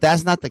got you. But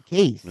that's not the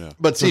case. Yeah.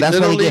 But see, so that's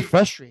Little why they League, get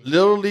frustrated.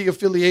 Little League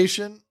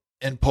affiliation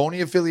and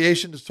pony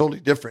affiliation is totally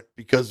different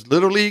because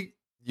Little League,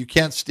 you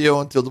can't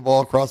steal until the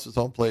ball crosses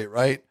home plate,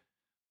 right?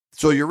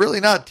 So you're really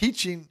not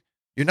teaching.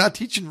 You're not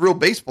teaching real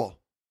baseball.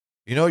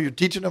 You're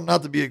teaching them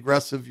not to be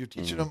aggressive. You're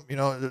teaching them.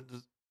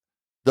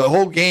 The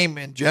whole game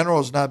in general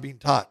is not being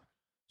taught.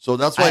 So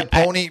that's why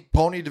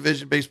pony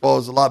division baseball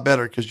is a lot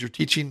better because you're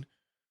teaching.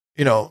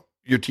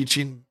 You're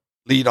teaching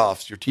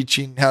leadoffs. You're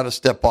teaching how to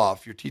step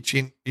off. You're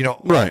teaching.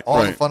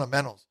 All the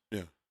fundamentals.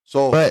 Yeah.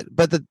 So,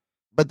 but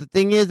the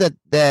thing is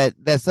that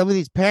some of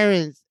these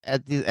parents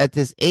at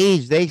this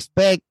age they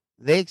expect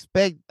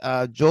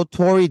Joe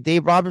Torre,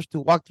 Dave Roberts to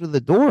walk through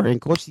the door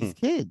and coach these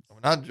kids.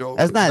 Not Joe.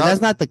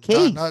 That's not the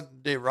case.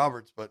 Not Dave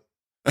Roberts, but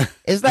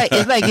it's like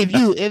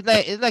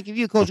if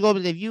you Coach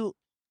Gomez,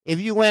 if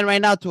you went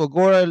right now to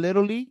Agora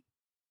Little League.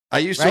 I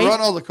used to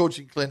run all the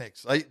coaching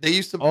clinics. They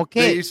used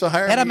to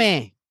hire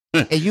me.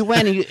 And you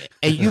went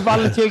and you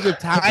volunteered your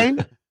time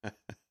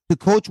to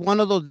coach one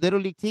of those Little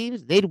League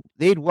teams,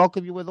 they'd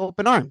welcome you with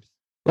open arms.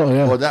 Oh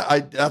yeah. Well,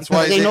 that's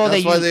why they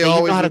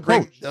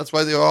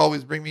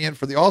always bring me in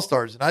for the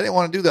All-Stars, and I didn't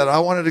want to do that. I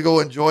wanted to go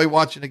enjoy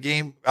watching a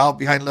game out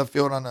behind left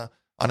field on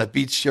a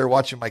beach chair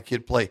watching my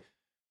kid play.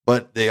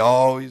 But they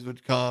always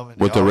would come and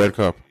with the red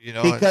cup,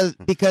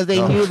 because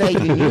they knew that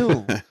you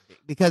knew.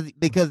 Because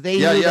they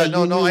knew that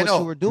you knew what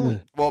you were doing.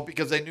 Well,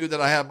 because they knew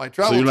that I had my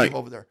travel team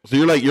over there. So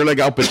you're like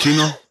Al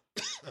Pacino.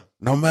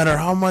 No matter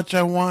how much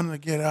I want to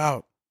get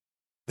out,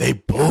 they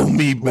pull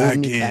me back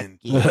in.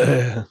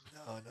 No.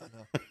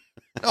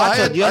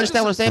 Pancho, do you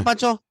understand what I'm saying,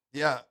 Pancho?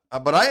 Yeah,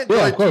 but I enjoy.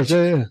 Yeah, of course.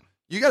 Yeah.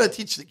 You got to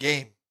teach the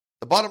game.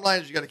 The bottom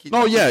line is you got to keep.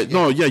 You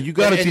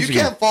got to teach. And you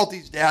can't fault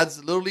these dads,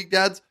 the Little League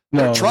dads.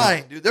 They're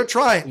trying, dude. They're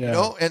trying.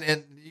 Yeah.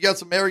 And you got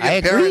some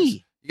arrogant parents.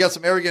 You got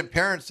some arrogant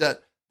parents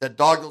that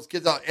dog those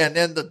kids out, and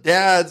then the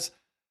dads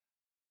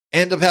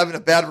end up having a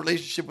bad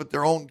relationship with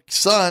their own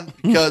son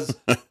because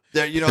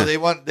they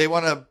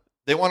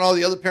want all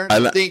the other parents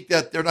to think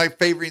that they're not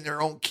favoring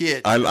their own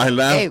kid. I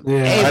laugh.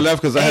 I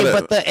laugh because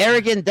but the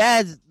arrogant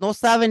dads no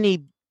saben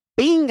ni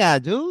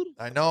pinga, dude.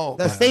 I know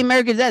the same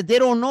arrogant dads. They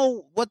don't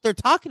know what they're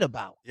talking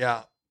about.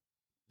 Yeah,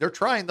 they're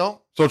trying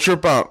though. So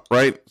trip out,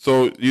 right?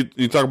 So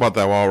you talk about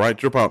that, Wawa, right?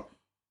 Trip out.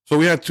 So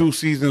we had 2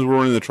 seasons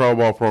running the travel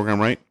ball program,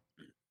 right?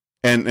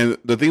 And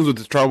the things with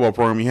this travel ball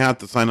program, you have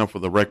to sign up for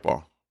the rec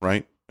ball,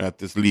 right? At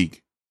this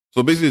league.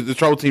 So basically, the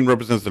travel team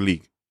represents the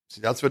league.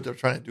 See, that's what they're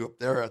trying to do up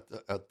there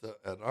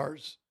at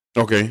ours.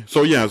 Okay,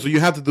 so yeah, so you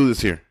have to do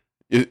this here.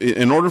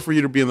 In order for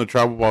you to be in the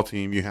travel ball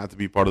team, you have to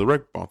be part of the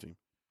rec ball team.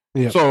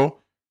 Yeah. So,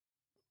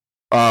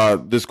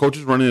 this coach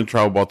is running the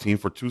travel ball team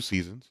for 2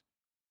 seasons,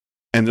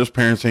 and there's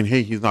parents saying,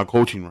 "Hey, he's not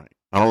coaching right.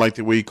 I don't like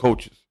the way he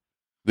coaches.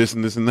 This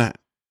and this and that."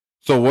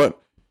 So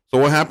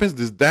what happens?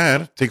 This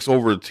dad takes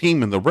over a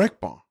team in the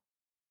rec ball.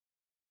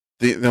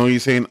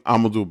 He's saying,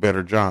 "I'm gonna do a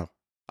better job.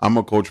 I'm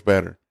gonna coach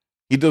better."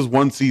 He does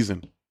 1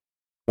 season,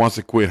 wants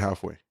to quit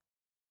halfway.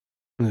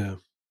 Yeah,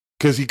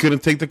 because he couldn't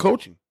take the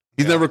coaching.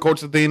 He's never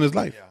coached a day in his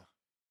life,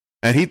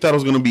 and he thought it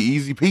was gonna be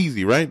easy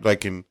peasy, right?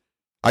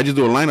 I just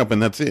do a lineup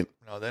and that's it.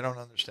 No, they don't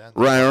understand.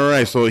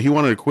 Right. So he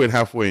wanted to quit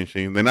halfway, and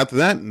Shane. Then after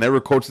that,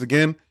 never coached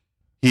again.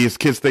 His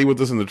kids stayed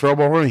with us in the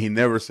travel ball, and he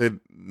never said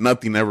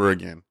nothing ever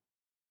again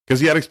because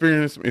he had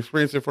experienced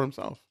it for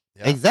himself.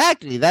 Yeah.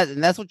 Exactly.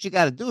 That's what you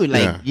got to do.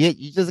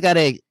 You just got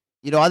to,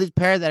 all these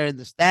parents that are in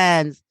the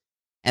stands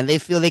and they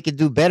feel they can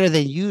do better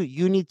than you.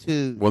 You need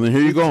to. Well, then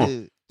here you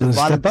go.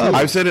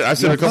 I've said it. I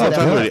said a couple of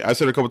times already. I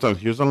said a couple of times.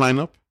 Here's a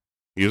lineup.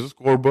 Here's a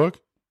scorebook.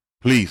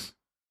 Please.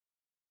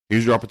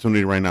 Here's your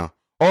opportunity right now.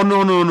 Oh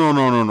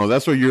no.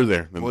 That's why you're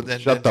there. Then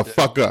shut the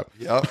fuck up.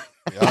 Yep.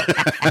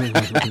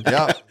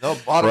 Yeah. No,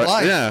 bottom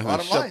line. Yeah.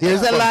 Bottom line.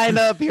 Here's the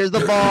lineup. Here's the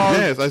ball.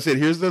 Yes, I said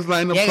here's the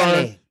lineup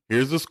card.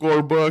 Here's the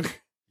scorebook.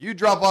 You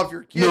drop off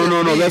your kid.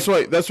 No.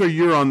 That's why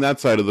you're on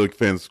that side of the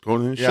fence.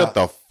 Shut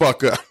the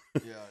fuck up.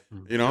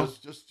 Yeah.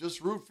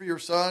 Just root for your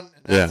son,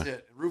 and that's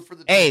it. Root for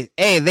the team.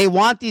 Hey, they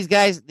want these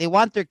guys. They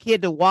want their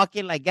kid to walk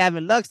in like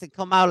Gavin Lux and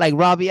come out like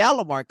Robbie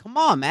Alomar. Come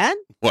on, man.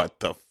 What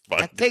the fuck?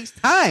 That takes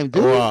time,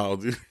 dude. Wow,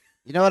 dude.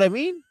 You know what I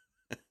mean?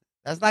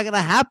 That's not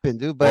gonna happen,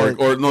 dude. But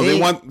or no,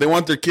 they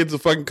want their kids to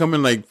fucking come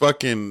in like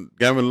fucking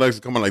Gavin Lux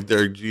to come in like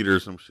Derek Jeter or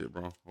some shit,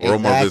 bro. Or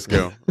Omar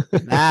Vizquel.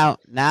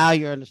 Now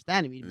you're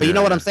understanding me. But you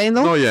know what I'm saying,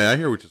 though? No, yeah, I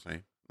hear what you're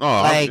saying.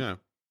 Oh,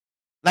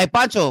 like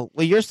Pancho,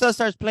 when your son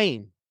starts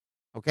playing,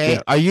 okay,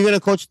 are you gonna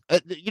coach?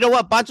 You know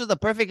what? Pancho's the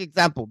perfect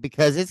example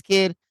because his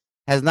kid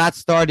has not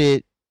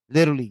started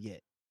Little League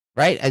yet,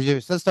 right? Has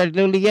your son started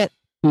Little League yet?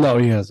 No,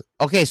 he hasn't.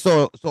 Okay,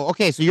 so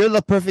you're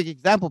the perfect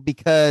example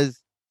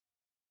because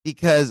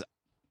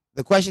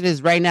the question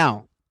is right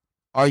now,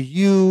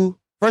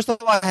 first of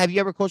all, have you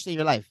ever coached in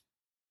your life?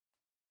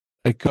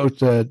 I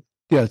coached at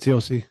Yeah,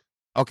 TLC.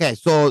 Okay,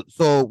 so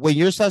when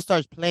your son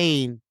starts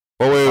playing,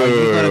 Oh are you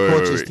wait, gonna wait,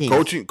 coach wait, his wait.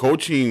 teams?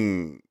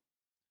 Coaching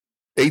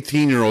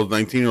 18-year-olds,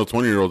 19-year-olds,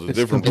 20-year-olds is It's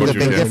different. It's a Coaching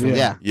big kids. difference.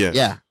 Yeah. Yes.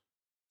 Yeah.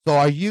 So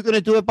are you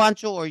gonna do it,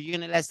 Pancho, or are you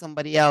gonna let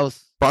somebody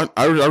else? I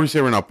already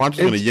say right now, Pancho's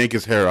going to It's- yank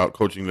his hair out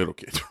coaching little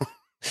kids.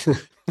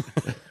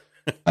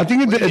 I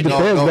think it depends, No,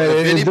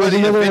 man. if there's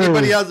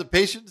anybody has the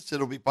patience,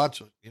 it'll be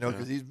Pancho.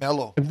 Because he's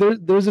mellow. if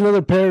there's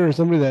another parent or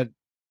somebody that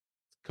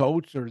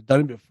coached or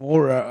done it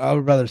before, I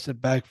would rather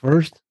sit back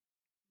first.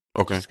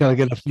 Okay. Just kind of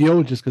get a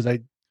feel, just because as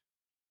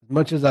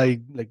much as I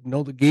like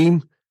know the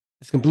game,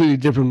 it's completely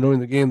different knowing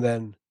the game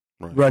than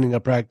running a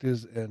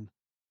practice and.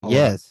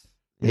 Yes.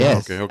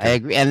 Yes. Okay. I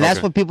agree. And that's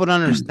Okay. what people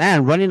don't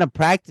understand. Running a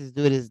practice,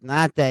 dude, is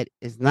not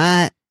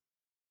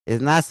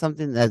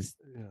something that's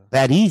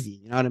that easy.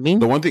 You know what I mean?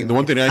 The one thing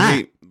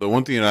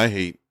that I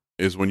hate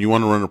is when you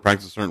want to run a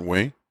practice a certain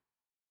way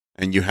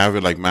and you have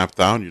it like mapped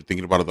out and you're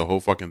thinking about it the whole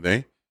fucking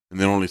day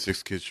and then only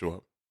 6 kids show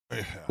up.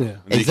 Yeah.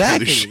 And you can't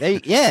do Exactly.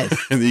 shit. Yes.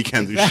 And then you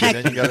can't do Then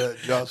shit. you gotta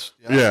adjust.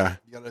 Yeah.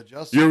 You gotta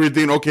adjust. You're already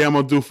thinking, okay, I'm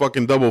gonna do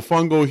fucking double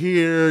fungo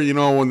here,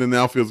 and then the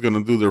outfield's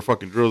gonna do their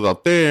fucking drills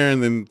out there,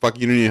 and then fuck,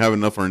 you don't even have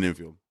enough for an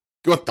infield.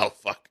 What the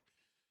fuck?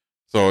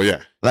 So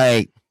yeah,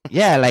 like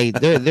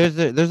there's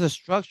a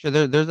structure.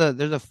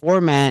 There's a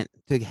format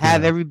to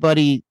have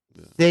everybody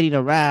sitting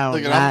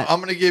around. Look, I'm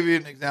going to give you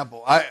an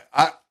example.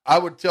 I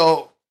would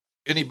tell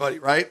anybody,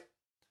 right?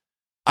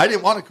 I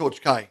didn't want to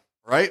coach Kai,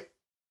 right?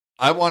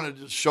 I wanted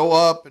to just show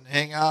up and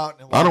hang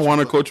out. And I don't want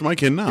to coach my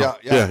kid now.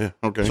 Yeah.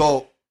 Okay.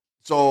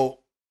 So,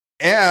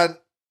 and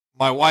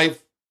my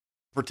wife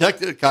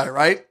protected Kai,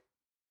 right?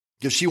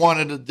 Because she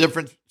wanted a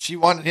difference. She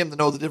wanted him to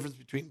know the difference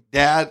between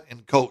dad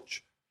and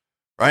coach,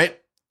 right?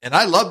 And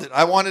I loved it.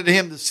 I wanted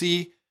him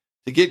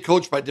to get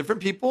coached by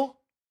different people,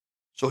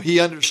 so he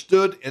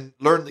understood and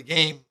learned the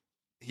game.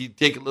 He'd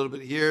take a little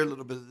bit here, a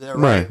little bit there,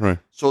 right.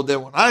 So that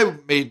when I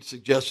made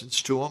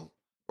suggestions to him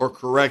or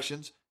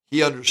corrections,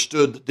 he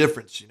understood the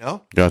difference,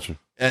 Gotcha.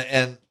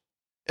 And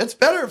it's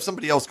better if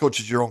somebody else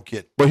coaches your own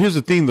kid. But here's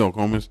the thing, though,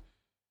 Gomez.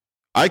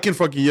 I can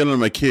fucking yell at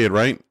my kid,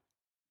 right?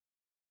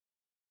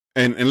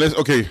 And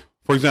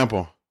for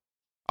example,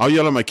 I'll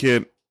yell at my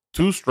kid,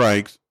 2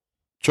 strikes,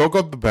 choke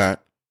up the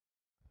bat,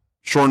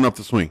 shorten up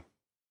the swing.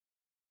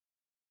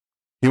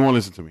 He won't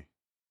listen to me.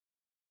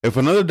 If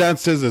another dad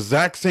says the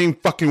exact same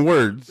fucking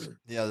words,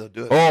 they'll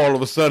do it. all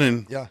of a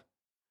sudden,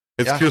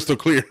 it's Yeah. crystal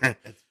clear.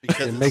 It's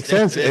because It makes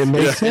sense. It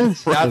makes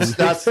sense.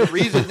 That's the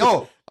reason.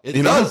 No, it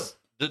does.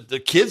 The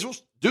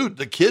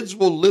kids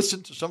will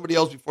listen to somebody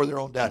else before their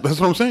own dad. That's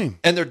what I'm saying.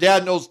 And their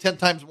dad knows 10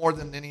 times more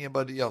than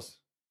anybody else.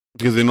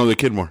 Because they know their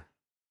kid more.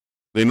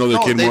 They know their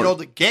kid they more. know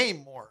the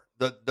game more.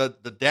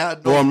 The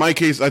dad knows. Well, in my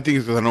case, I think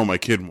it's because I know my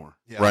kid more,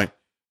 right?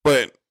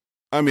 But,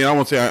 I mean, I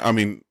won't say,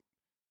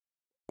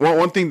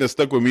 one thing that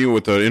stuck with me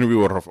with the interview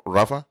with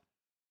Rafa,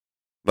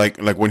 like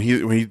when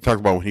he talked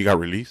about when he got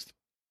released,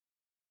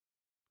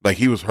 like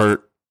he was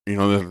hurt,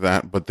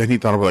 that, but then he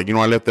thought about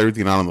I left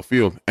everything out on the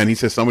field. And he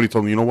said somebody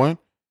told me, you know what?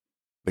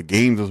 The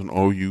game doesn't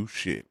owe you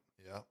shit.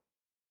 Yeah.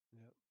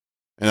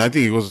 And I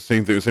think it was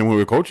the same way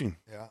with coaching.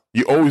 Yeah.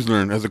 You always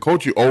learn. As a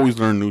coach, you always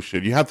learn new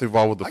shit. You have to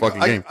evolve with the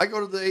fucking game. I go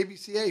to the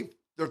ABCA.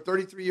 They're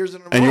 33 years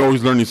in a row. And you're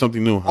always learning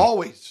something new. Huh?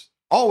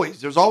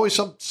 Always. There's always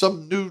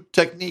some new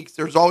techniques.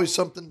 There's always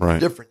something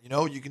different.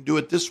 You can do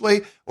it this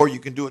way or you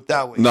can do it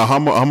that way. Now, how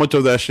much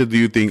of that shit do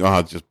you think,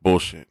 it's just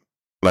bullshit?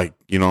 Like,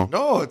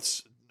 No,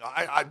 it's,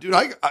 dude,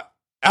 I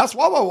asked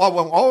Wawa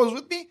when Wawa was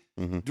with me.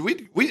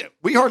 Mm-hmm.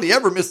 We hardly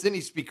ever missed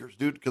any speakers,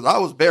 dude, because I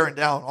was bearing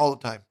down all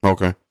the time.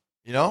 Okay.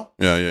 Yeah.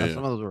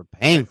 Some of those were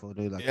painful,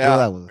 dude. Like,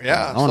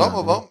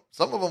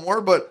 Some of them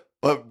were,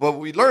 but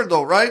we learned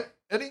though, right,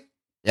 Eddie?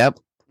 Yep.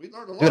 We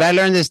learned a lot. Dude, I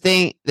learned this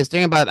thing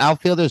about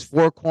outfielders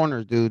 4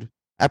 corners, dude.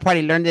 I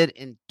probably learned it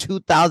in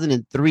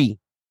 2003.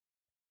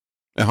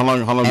 And how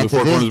long and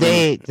before to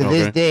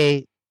this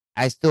day,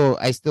 I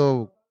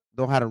still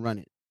know how to run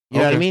it. You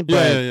know what I mean?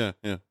 But,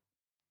 yeah.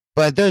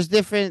 But there's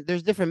different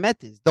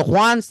methods. The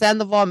Juan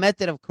Sandoval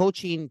method of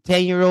coaching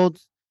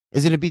 10-year-olds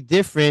is going to be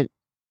different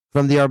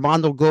from the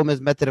Armando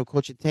Gomez method of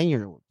coaching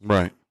 10-year-olds.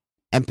 Right.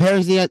 And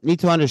parents need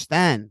to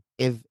understand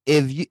if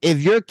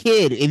your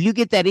kid, if you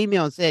get that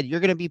email and said you're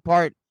going to be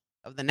part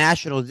of the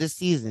Nationals this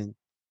season,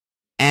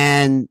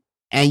 and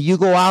you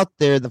go out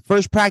there the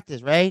first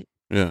practice, right?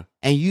 Yeah.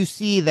 And you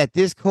see that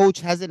this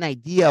coach has an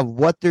idea of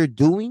what they're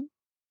doing,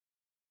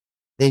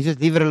 then just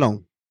leave it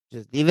alone.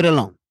 Just leave it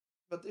alone.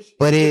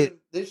 But they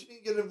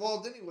shouldn't get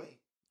involved anyway.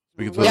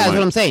 Yeah, that's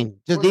what I'm saying.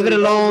 Just leave it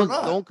alone.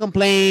 Don't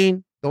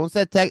complain. Don't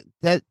send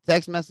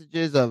text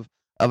messages of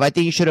I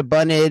think you should have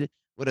bunted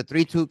with a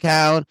 3-2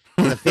 count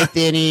in the 5th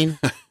inning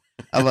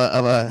of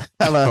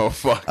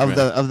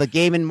the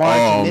game in March.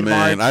 Oh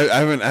mid-March. man,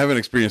 I haven't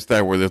experienced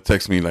that where they'll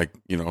text me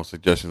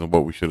suggestions of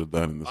what we should have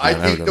done. In this I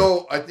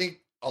think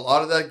a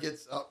lot of that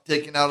gets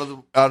taken out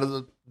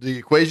of the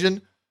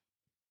equation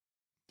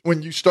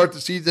when you start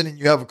the season and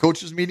you have a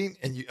coaches meeting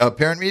and a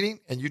parent meeting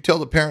and you tell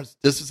the parents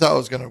this is how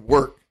it's going to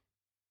work.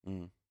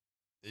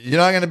 You're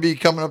not going to be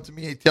coming up to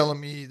me telling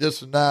me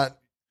this and that.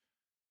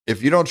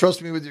 if you don't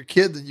trust me with your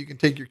kid, then you can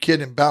take your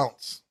kid and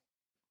bounce.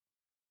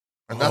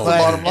 And that's the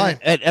bottom line.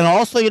 And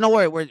also, you know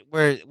where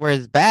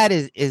it's bad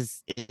is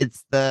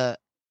it's the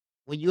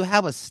when you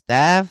have a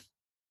staff,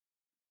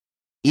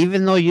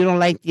 even though you don't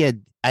like the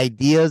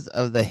ideas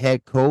of the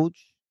head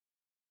coach,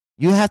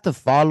 you have to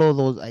follow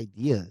those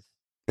ideas.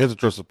 You have to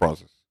trust the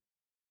process.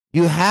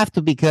 You have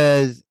to,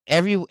 because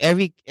every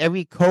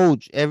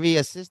coach, every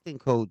assistant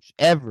coach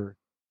ever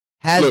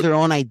has their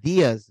own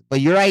ideas.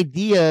 But your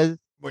ideas.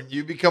 When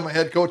you become a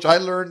head coach, I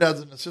learned as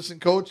an assistant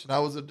coach, and I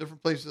was at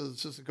different places as an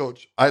assistant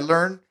coach. I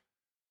learned,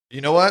 you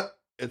know what?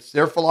 It's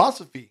their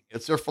philosophy.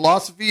 It's their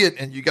philosophy,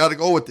 and you got to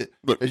go with it.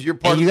 Because you're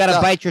part. And you got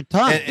to bite your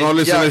tongue.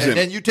 Listen. And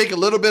then you take a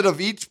little bit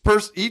of each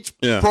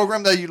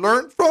program that you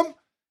learned from,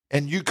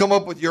 and you come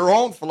up with your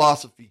own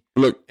philosophy.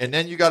 Look, and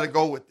then you got to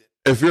go with it.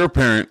 If you're a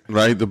parent,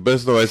 right, the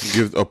best advice to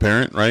give a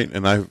parent, right,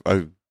 and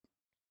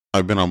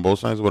I've been on both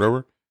sides,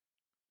 whatever.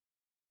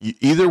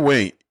 Either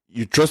way,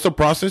 you trust the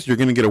process, you're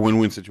going to get a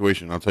win-win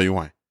situation. I'll tell you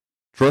why.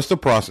 Trust the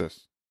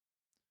process.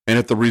 And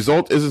if the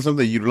result isn't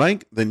something you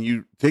like, then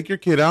you take your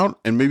kid out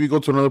and maybe go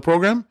to another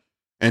program,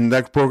 and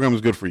that program is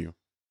good for you.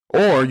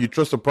 Or you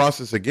trust the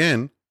process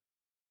again,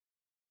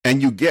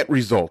 and you get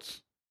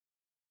results.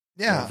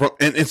 Yeah.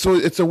 And so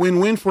it's a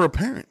win-win for a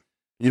parent.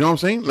 You know what I'm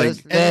saying? Like,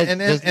 and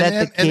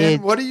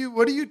then what are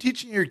you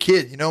teaching your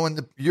kid? You know, when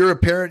you're a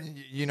parent, and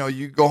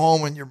you go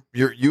home and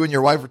you and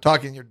your wife are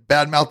talking, you're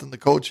bad mouthing the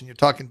coach, and you're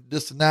talking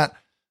this and that.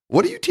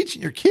 What are you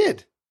teaching your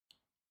kid?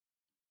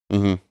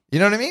 Mm-hmm. You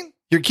know what I mean?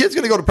 Your kid's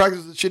going to go to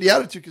practice with a shitty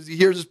attitude because he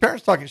hears his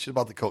parents talking shit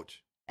about the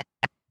coach.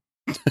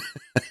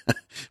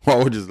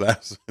 Wawa just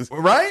laughs.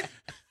 Right?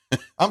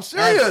 I'm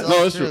serious.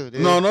 No, it's true.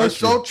 It's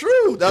so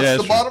true.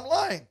 That's the bottom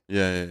line.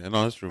 Yeah.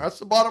 No, it's true. That's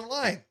the bottom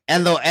line.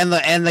 And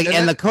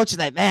the coach is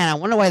like, man, I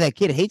wonder why that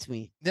kid hates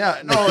me.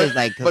 Yeah, no.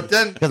 But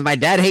then, because my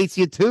dad hates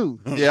you too.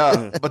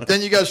 Yeah, but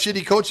then you got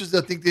shitty coaches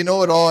that think they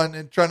know it all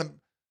and trying to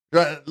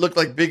look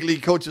like big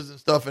league coaches and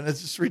stuff, and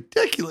it's just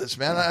ridiculous,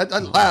 man. I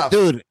laugh,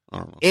 dude.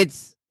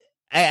 It's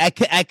I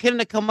couldn't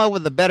have come up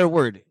with a better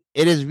word.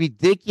 It is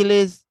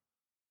ridiculous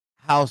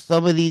how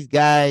some of these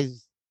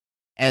guys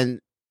and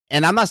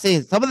I'm not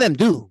saying some of them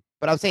do,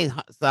 but I'm saying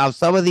how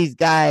some of these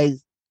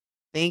guys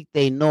think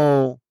they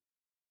know.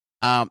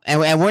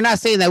 And we're not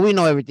saying that we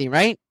know everything,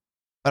 right?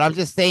 But I'm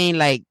just saying,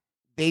 like,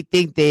 they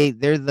think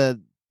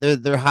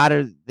they're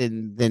hotter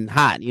than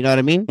hot. You know what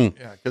I mean?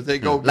 Yeah, because they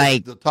go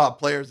like the top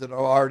players that have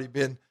already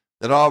been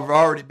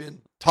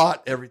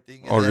taught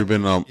everything.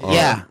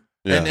 Yeah.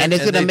 And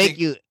it's gonna make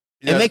you.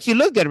 It makes you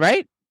look good,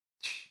 right?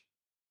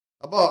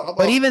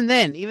 But even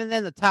then,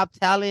 the top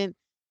talent,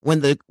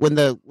 when the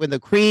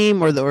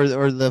cream or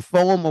the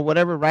foam or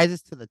whatever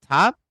rises to the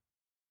top,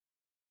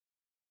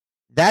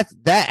 that's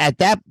at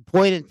that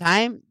point in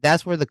time,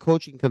 that's where the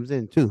coaching comes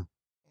in too.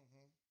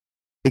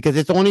 Because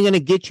it's only going to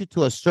get you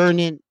to a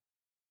certain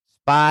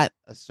spot,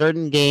 a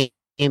certain game,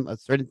 a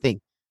certain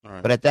thing.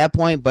 Right. But at that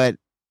point, but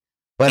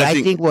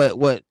I think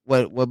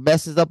what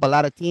messes up a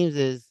lot of teams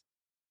is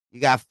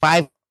you got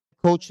 5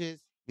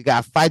 coaches, you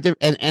got 5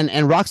 different,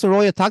 and Rox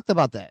Arroyo talked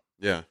about that.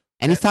 Yeah.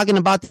 And he's talking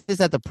about this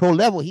at the pro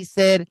level. He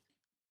said,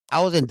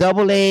 I was in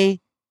AA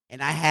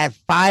and I had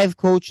 5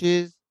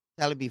 coaches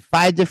telling me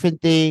 5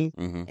 different things,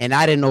 and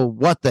I didn't know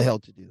what the hell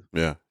to do.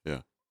 Yeah.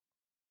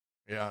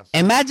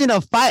 Imagine a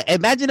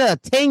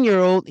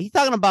 10-year-old. He's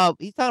talking about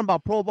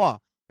pro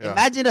ball. Yeah.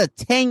 Imagine a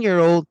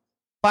 10-year-old,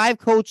 5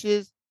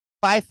 coaches,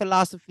 5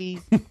 philosophies.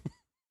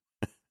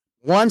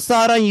 One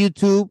saw it on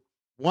YouTube,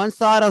 one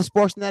saw it on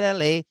Sportsnet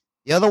LA,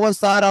 the other one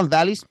saw it on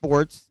Valley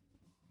Sports.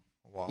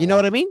 Wow. You know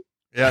what I mean?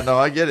 Yeah, no,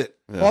 I get it.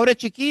 Pobre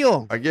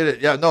Chiquillo. I get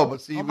it. Yeah, no,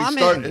 but see,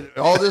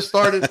 all this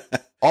started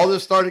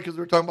because we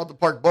were talking about the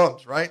park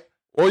bums, right?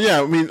 Well,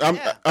 yeah, I mean,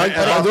 about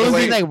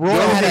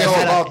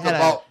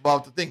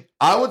the thing.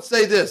 I would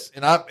say this,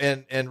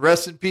 and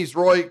rest in peace,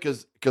 Roy,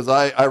 because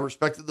I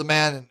respected the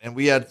man, and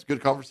we had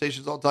good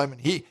conversations all the time,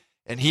 and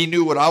he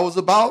knew what I was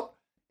about,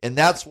 and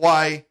that's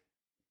why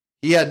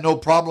he had no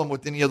problem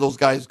with any of those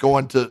guys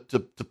going to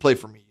play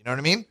for me. You know what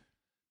I mean?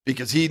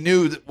 Because he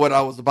knew what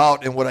I was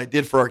about and what I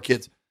did for our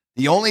kids.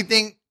 The only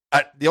thing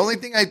I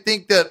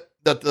think that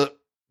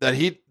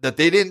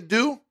they didn't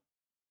do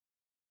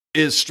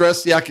is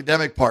stress the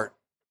academic part,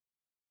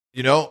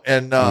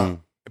 and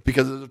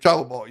because of the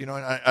travel ball, and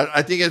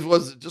I think it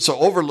was just an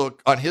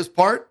overlook on his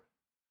part,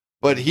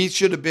 but he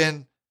should have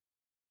been.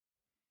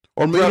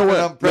 Or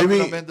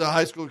prepping them into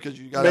high school because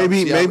you got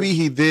maybe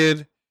he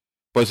did,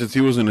 but since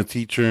he wasn't a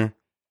teacher,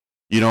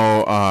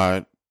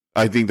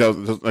 I think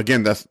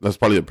that's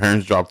probably the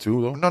parents' job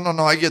too, though.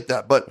 No, I get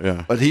that,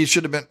 but he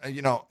should have been,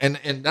 and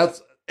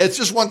it's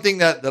just one thing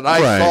that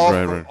I saw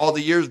from all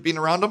the years being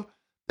around him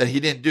that he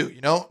didn't do,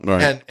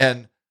 right.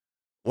 And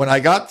when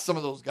I got some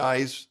of those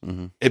guys,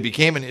 it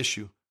became an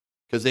issue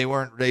because they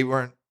weren't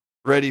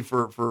ready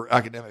for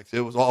academics.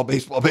 It was all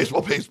baseball.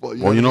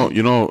 Well,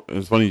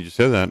 it's funny you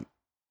said that.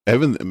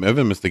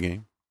 Evan missed the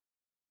game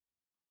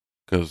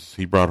because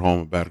he brought home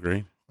a bad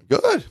grade.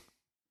 Good.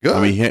 I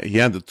mean, he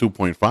had the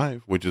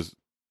 2.5, which is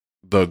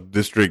the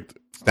district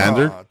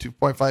standard.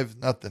 2.5 is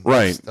nothing.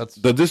 Right. That's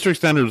the district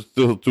standard is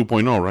still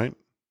 2.0, right?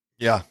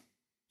 Yeah. So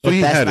but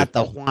he that's had not it.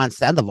 the Juan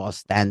Sandoval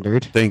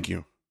standard. Thank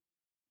you.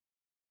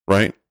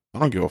 Right? I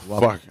don't give a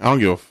fuck. I don't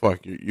give a fuck.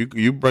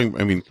 You bring.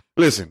 I mean,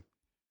 listen,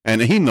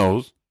 and he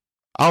knows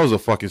I was a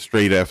fucking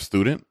straight F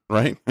student,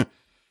 right?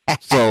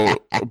 So,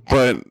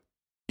 but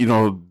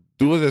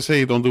do as I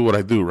say, don't do what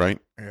I do, right?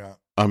 Yeah.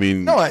 I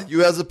mean, no,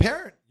 you as a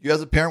parent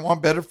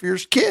want better for your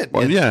kid.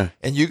 Well,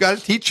 and you got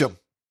to teach them,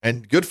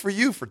 and good for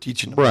you for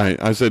teaching them.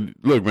 Right. I said,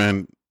 look,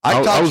 man,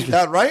 I taught you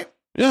that, right?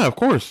 Yeah, of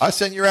course. I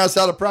send your ass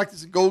out of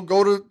practice and go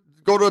to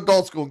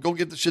adult school and go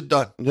get the shit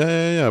done.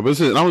 Yeah. But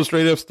listen, I was a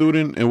straight F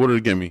student, and what did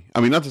it get me? I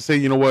mean, not to say,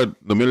 you know what,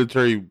 the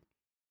military.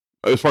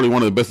 It's probably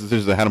one of the best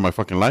decisions I had in my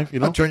fucking life.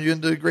 I turned you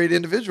into a great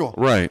individual.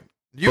 Right.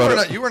 You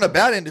weren't a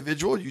bad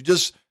individual. You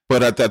just.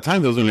 But at that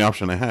time, that was the only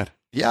option I had.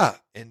 Yeah,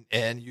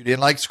 and you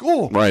didn't like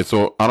school. Right.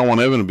 So I don't want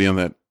Evan to be on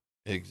that.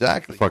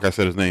 Exactly. Fuck, I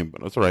said his name,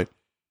 but that's all right.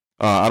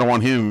 I don't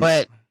want him.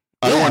 But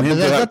I don't want him.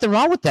 There's nothing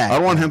wrong with that. I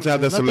don't want him to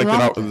have the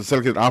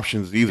selected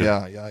options either.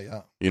 Yeah.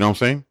 You know what I'm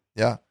saying?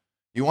 Yeah.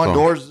 You want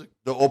doors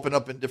to open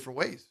up in different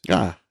ways.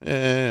 Yeah.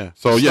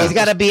 So he's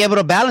got to be able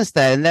to balance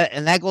that,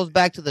 and that goes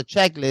back to the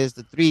checklist,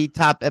 the 3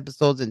 top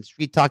episodes in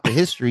Street Talker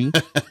history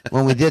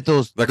when we did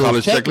those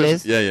college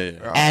checklists.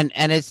 Yeah.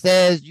 And it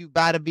says you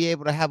got to be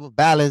able to have a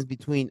balance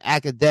between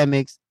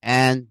academics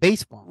and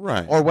baseball,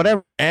 right, or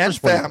whatever, and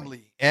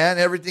family and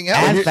everything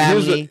else. And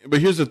family.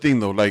 But here's the thing,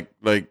 though. Like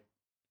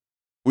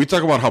we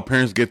talk about how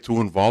parents get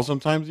too involved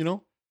sometimes,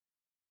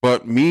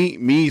 But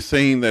me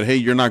saying that, hey,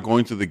 you're not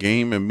going to the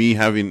game, and me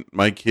having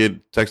my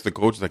kid text the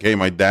coach like, hey,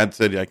 my dad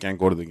said I can't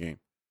go to the game.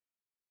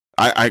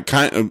 I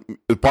kind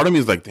of, part of me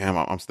is like, damn,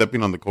 I'm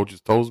stepping on the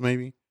coach's toes,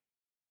 maybe.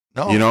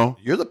 No,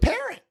 you're the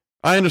parent.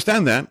 I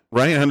understand that,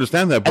 right? I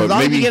understand that, but as long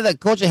maybe as you give the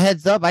coach a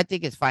heads up, I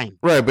think it's fine.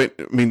 Right, but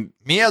I mean,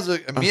 me as a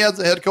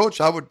head coach,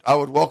 I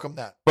would welcome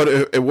that.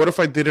 But what if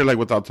I did it like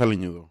without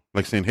telling you though,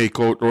 like saying, hey,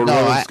 coach, or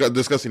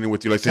discussing it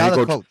with you, like saying,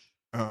 hey, coach.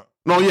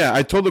 No, yeah,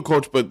 I told the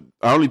coach, but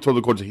I only told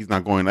the coach that he's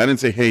not going. I didn't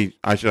say, hey,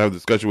 I should have a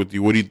discussion with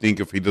you. What do you think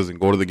if he doesn't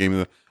go to the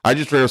game? I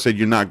just straight up said,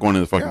 you're not going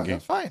to the fucking game.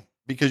 That's fine.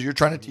 Because you're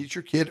trying to teach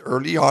your kid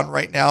early on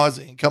right now as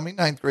an incoming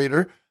 9th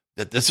grader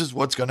that this is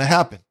what's going to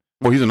happen.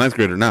 Well, he's a 9th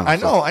grader now. I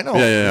know.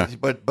 Yeah.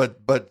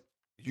 But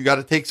you got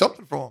to take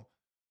something from him.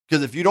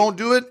 Because if you don't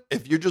do it,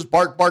 if you just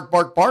bark,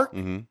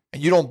 and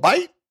you don't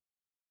bite,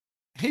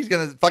 he's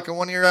going to fucking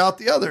one ear out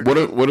the other.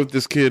 What if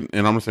this kid,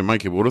 and I'm going to say my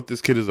kid, what if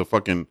this kid is a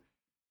fucking,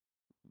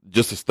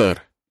 just a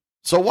stud?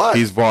 So what?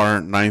 He's VAR,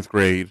 9th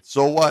grade.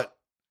 So what?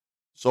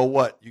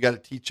 You got to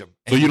teach him.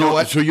 And you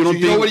don't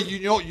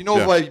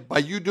think by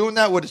you doing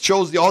that, what it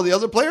shows all the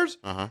other players?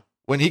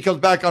 When he comes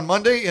back on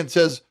Monday and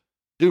says,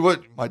 dude,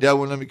 what? My dad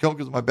wouldn't let me come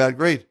because of my bad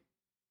grade.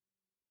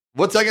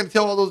 What's that going to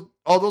tell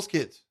all those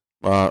kids?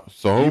 No.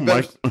 Some of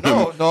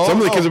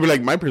the kids will be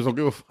like, my parents don't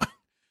give a fuck.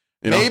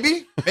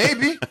 Maybe,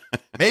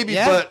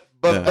 yeah.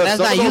 But that's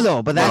not you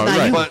though. But that's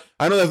not you. But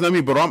I know that's not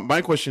me. But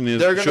my question is,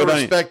 they're going to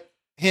respect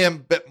him a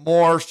bit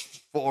more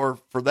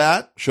for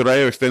that. Should I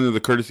have extended the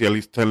courtesy, at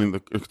least talking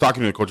to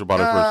the coach about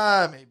it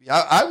first? Maybe.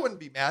 I wouldn't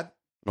be mad.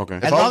 Okay.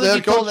 As long as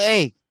you told,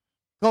 hey,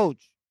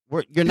 coach,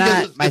 you're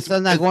not. My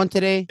son's not going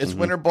today. It's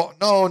winter ball.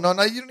 No. You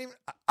don't even.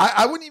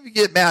 I wouldn't even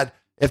get mad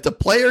if the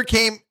player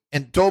came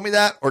and told me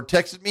that or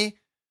texted me,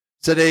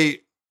 said,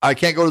 hey, I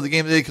can't go to the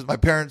game today because my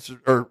parents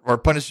are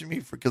punishing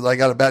me because I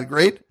got a bad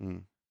grade.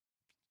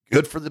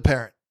 Good for the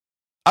parent.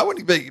 I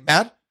wouldn't get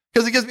mad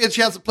because it gives me a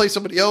chance to play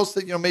somebody else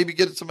that, maybe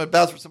get some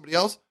advice for somebody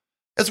else.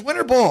 It's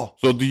winter ball.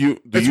 So do you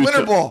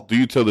ball. Do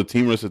you tell the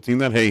team, rest of the team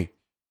that, hey,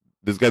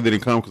 this guy didn't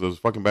come because it was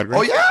fucking bad grade?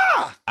 Oh,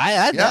 yeah.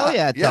 I tell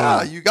you.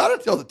 Yeah, you got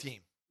to tell the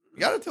team.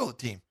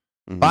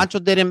 Pancho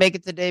didn't make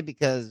it today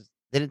because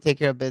they didn't take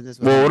care of business.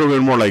 Well, it would have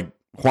been more like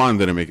Juan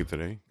didn't make it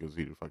today because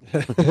he fucking.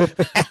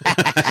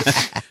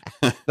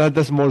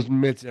 That's most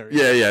myths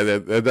area. Yeah.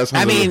 That's.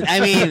 I mean,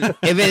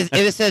 if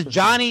it says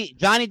Johnny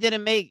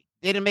didn't make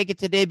it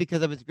today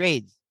because of his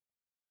grades.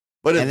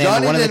 But if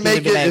Johnny didn't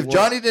make it,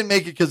 Johnny didn't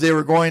make it because they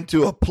were going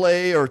to a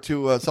play or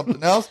to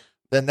something else,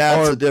 then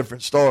that's a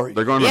different story.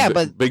 They're going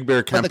to Big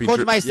Bear camping. But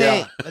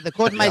the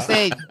coach might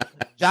say,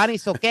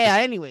 Johnny's okay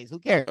anyways. Who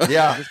cares?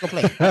 Yeah, just go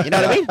play. You know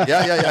what I mean?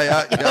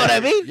 Yeah. You know what I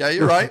mean? Yeah,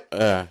 you're right.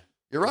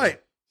 You're right.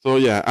 So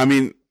yeah, I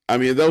mean,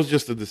 that was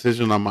just a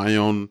decision on my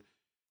own.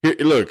 Here,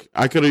 look,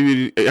 I could have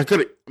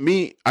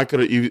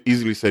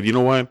easily said, you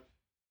know what?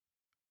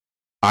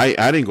 I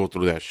didn't go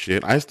through that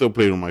shit. I still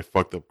played with my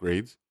fucked up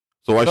grades.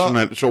 So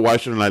why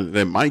shouldn't I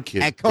let my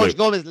kid? And Coach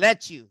Gomez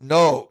let you.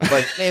 No,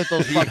 but play with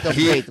those fucked up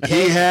grades.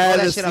 He had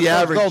us the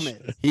average.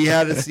 He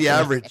had us the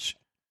average.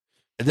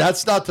 And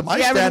that's not to my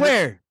standard.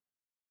 Where?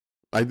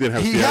 I did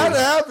have. He had to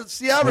have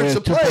the average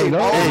to play.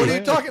 What are you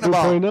talking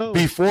about?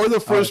 Before the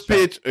first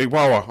pitch,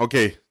 Wawa.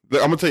 Okay, I'm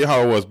gonna tell you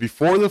how it was.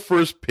 Before the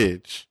first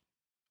pitch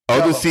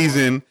of the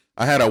season,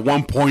 I had a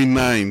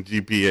 1.9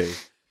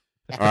 GPA.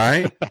 All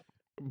right.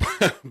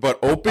 But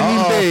opening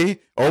day,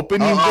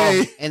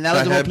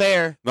 ineligible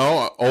player.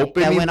 No,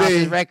 opening that went day. off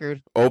his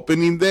record.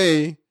 Opening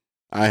day,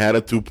 I had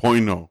a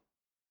 2.0.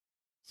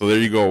 So there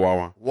you go,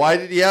 Wawa. Why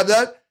did he have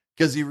that?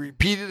 Because he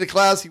repeated the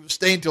class. He was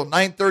staying till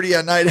 9:30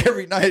 at night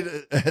every night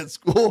at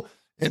school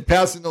and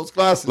passing those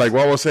classes. Like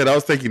Wawa said, I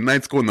was taking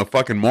night school in the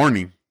fucking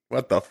morning.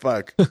 What the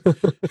fuck?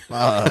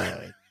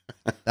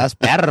 That's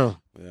perro.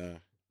 Yeah.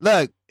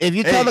 Look, if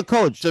you tell the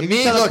coach. To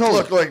me,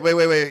 look,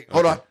 wait.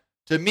 Hold on.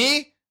 To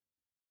me,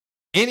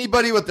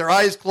 anybody with their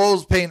eyes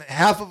closed paying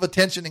half of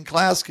attention in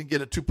class can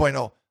get a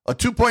 2.0. A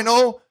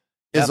 2.0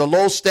 is a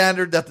low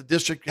standard that the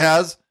district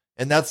has,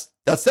 and that's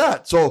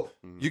that. So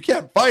you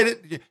can't fight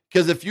it,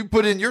 because if you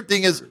put in your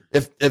thing is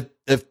if the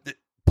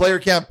player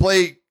can't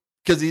play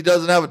because he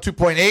doesn't have a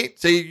 2.8,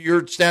 say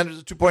your standard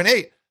is a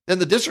 2.8, then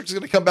the district's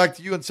going to come back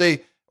to you and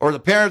say, or the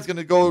parent's going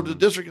to go to the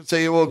district and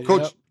say, well,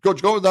 Coach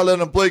Gomes not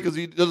letting him play because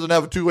he doesn't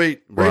have a 2.8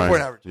 grade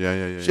point average.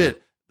 Yeah. Shit.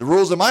 Yeah. The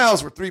rules in my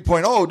house were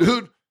 3.0,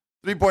 dude.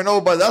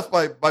 3.0, but that's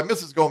by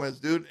Mrs. Gomez,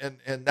 dude,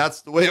 and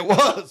that's the way it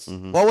was.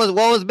 Mm-hmm. What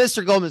was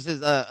Mr.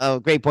 Gomez's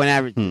grade point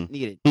average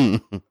needed?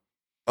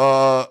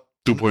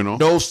 2.0.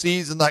 No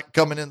C's not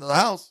coming into the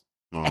house.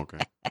 Oh, okay.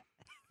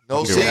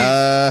 No C's.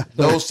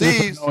 No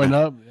C's. Going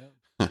up.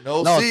 Yeah.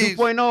 No C's.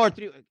 2.0 or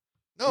 3.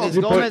 No,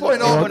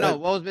 3.0.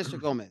 What was Mr.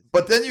 Gomez?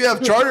 But then you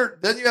have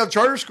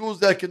charter schools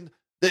that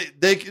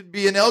they could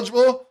be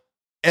ineligible,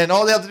 and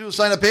all they have to do is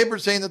sign a paper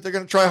saying that they're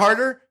going to try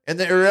harder, and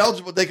they're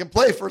eligible. They can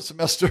play for a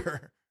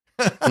semester.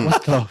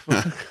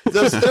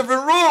 There's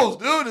different rules,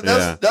 dude, and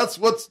that's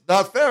what's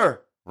not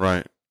fair.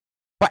 Right.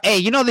 But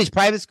hey, these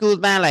private schools,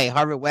 man, like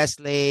Harvard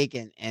Westlake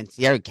and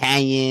Sierra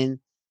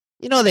Canyon,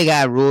 they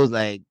got rules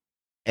like,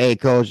 hey,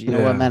 coach, you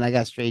know what, man, I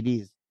got straight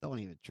D's. Don't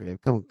even trip.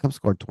 Come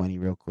score 20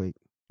 real quick.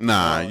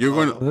 Nah, you're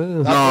going to...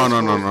 No.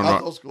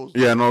 Not those schools.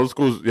 Yeah, no, those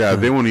schools,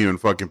 they won't even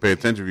fucking pay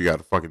attention if you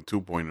got a fucking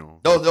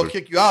 2.0. No, they'll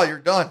kick you out. You're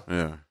done.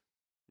 Yeah.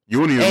 You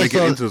wouldn't even make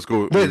it into the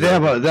school. They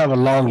have a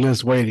long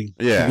list waiting.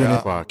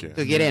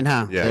 To get in,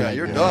 huh? Yeah,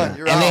 you're done.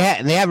 You're out.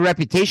 And they have a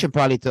reputation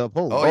probably to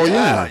uphold. Oh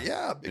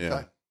yeah, big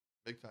time.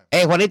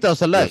 Hey, Juanito,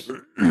 so look,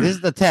 this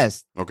is the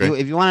test. Okay.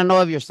 If you want to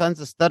know if your son's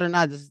a stud or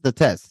not, this is the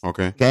test.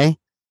 Okay.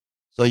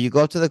 So you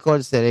go up to the coach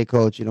and say, hey,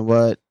 coach, you know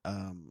what?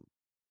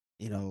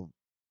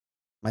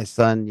 My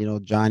son,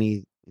 Johnny,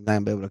 is not going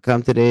to be able to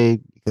come today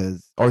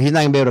or he's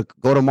not going to be able to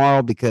go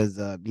tomorrow because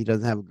he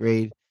doesn't have a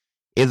grade.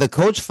 If the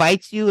coach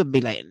fights you and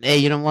be like, hey,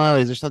 you know what?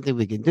 Is there something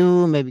we can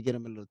do? Maybe get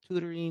him a little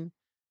tutoring.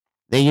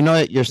 Then you know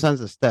your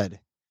son's a stud.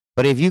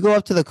 But if you go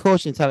up to the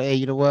coach and tell him, hey,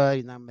 you know what?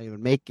 He's not going to be able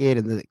to make it.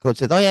 And the coach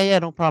says, oh, yeah,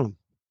 no problem.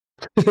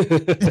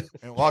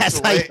 And walks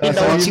away.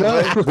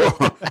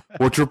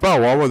 Well, trip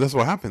out, Wawa. That's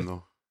what happened,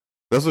 though.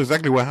 That's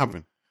exactly what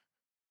happened.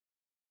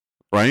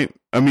 Right?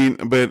 I mean,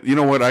 but you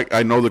know what?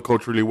 I know the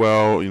coach really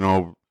well. We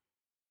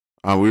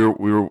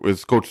were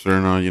it's Coach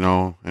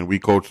Serna, and we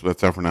coached at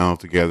San Fernando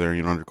together,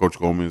 under Coach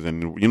Gomez,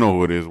 and you know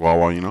who it is,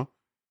 Wawa,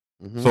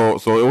 Mm-hmm.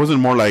 So it wasn't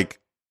more like,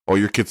 oh,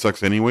 your kid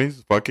sucks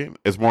anyways, fuck it.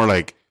 It's more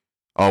like,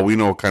 oh, we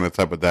know what kind of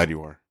type of dad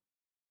you are.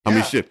 I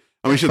mean, shit.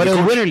 But it's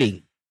Winter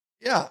League.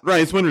 Yeah. Right,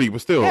 it's Winter League,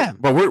 but still. Yeah.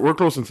 But we're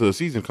close into the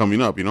season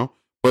coming up,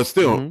 But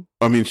still,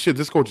 I mean, shit,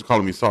 this coach is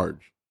calling me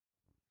Sarge.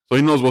 So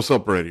he knows what's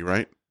up already,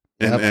 right?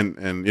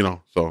 And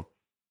so.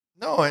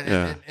 No,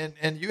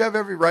 and you have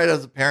every right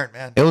as a parent,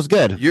 man. It was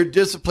good. You're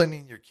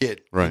disciplining your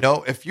kid. Right.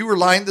 If you were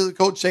lying to the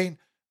coach saying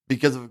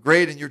because of a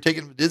grade and you're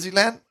taking him to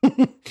Disneyland,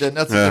 then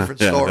that's a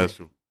different story. That's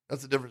true.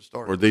 That's a different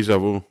story. Or deja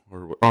vu.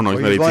 Or no, he's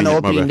not 18 going yet. to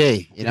opening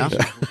day, He's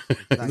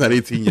not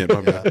 18 yet.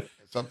 My bad.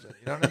 Something.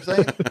 You know what I'm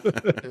saying?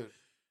 Dude.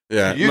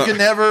 Yeah. You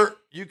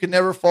can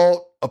never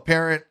fault a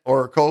parent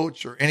or a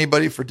coach or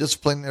anybody for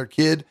disciplining their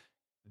kid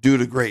due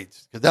to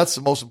grades, because that's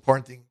the most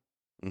important thing.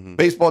 Mm-hmm.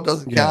 Baseball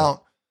doesn't count.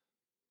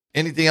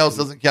 Anything else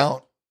doesn't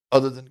count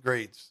other than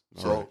grades.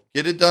 So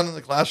get it done in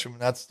the classroom,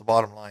 and that's the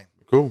bottom line.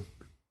 Cool.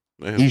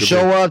 You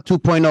show up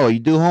 2.0. You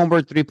do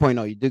homework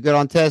 3.0. You do good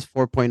on test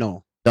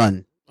 4.0.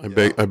 Done. I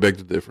beg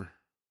to differ.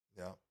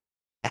 Yeah.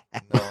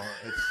 No,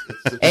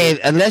 it's hey,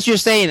 unless you're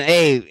saying,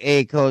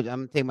 hey, coach,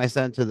 I'm gonna take my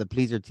son to the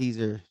pleaser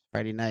teaser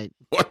Friday night.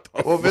 What?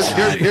 Well,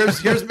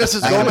 here's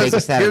Mrs. Gomez.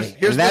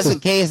 Here's if that's Mrs. the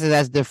case, then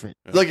that's different.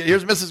 Look,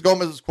 here's Mrs.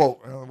 Gomez's quote.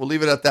 We'll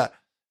leave it at that.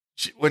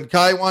 When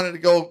Kai wanted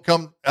to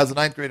come as a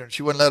ninth grader,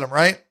 she wouldn't let him,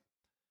 right?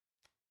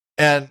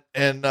 And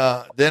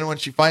then when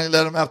she finally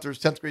let him after his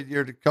 10th grade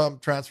year to come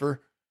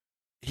transfer,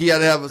 he had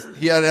to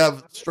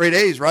have straight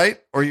A's,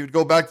 right? Or he would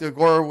go back to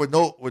Agora with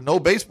no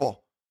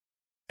baseball.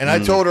 And I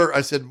told her,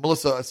 I said,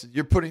 Melissa,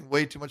 you're putting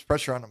way too much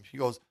pressure on him. She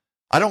goes,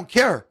 I don't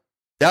care.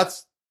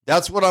 That's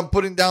what I'm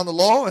putting down the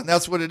law, and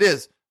that's what it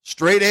is.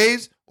 Straight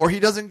A's or he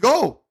doesn't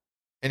go.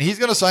 And he's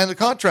going to sign the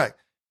contract.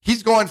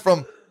 He's going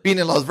from being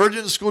in Las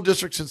Virgenes School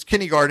District since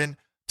kindergarten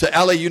to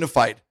LA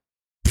Unified.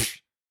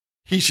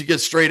 He should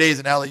get straight A's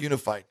in LA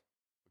Unified.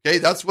 Okay,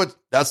 that's what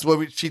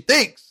she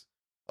thinks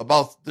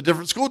about the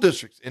different school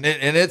districts, and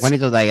it's when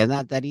he's like, it's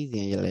not that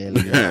easy.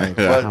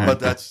 but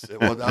that's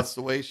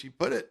the way she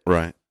put it.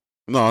 Right.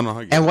 No.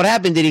 And what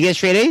happened? Did he get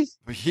straight A's?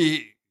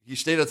 He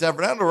stayed at San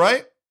Fernando,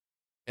 right?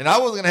 And I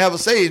wasn't gonna have a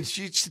say, and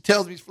she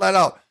tells me flat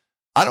out,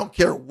 I don't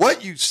care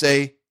what you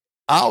say.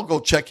 I'll go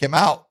check him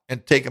out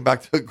and take him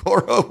back to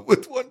Agora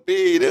with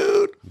 1B,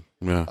 dude.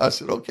 Yeah. I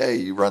said, okay,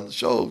 you run the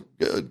show.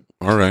 Good.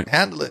 All right.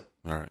 Handle it.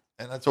 All right.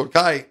 And I told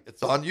Kai,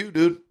 it's on you,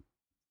 dude.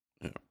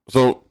 Yeah.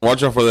 So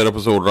watch out for that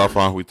episode,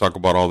 Rafa. We talk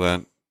about all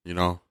that,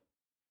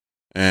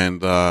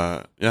 And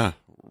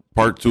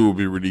part 2 will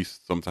be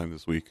released sometime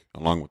this week,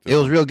 along with this. It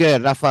was real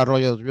good. Rafa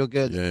Arroyo was real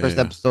good. Yeah, First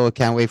episode.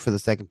 Can't wait for the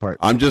second part.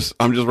 I'm just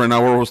right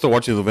now. We're still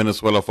watching the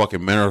Venezuela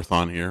fucking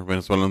marathon here,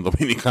 Venezuela and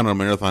Dominicana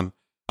marathon.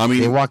 I mean,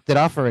 they walked it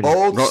off already.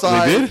 Both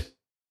sides. They did.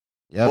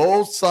 Yep.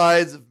 Both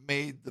sides have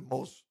made the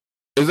most.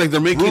 It's like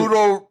they're making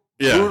brutal.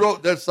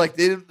 That's like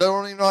they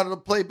don't even know how to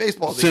play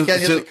baseball. They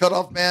can't hit the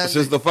cutoff man.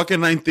 Since the fucking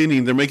 9th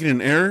inning, they're making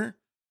an error,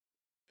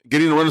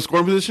 getting a runner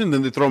scoring position,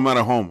 then they throw them out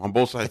at home on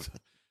both sides.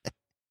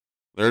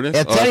 There it is.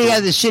 Yeah, tell you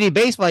guys it's shitty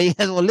baseball. You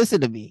guys will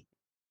listen to me.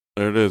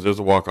 There it is. There's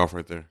a walk-off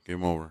right there.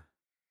 Game over.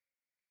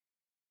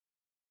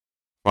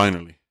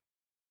 Finally.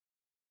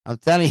 I'm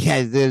telling you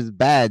guys, this is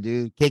bad,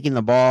 dude. Kicking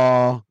the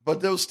ball.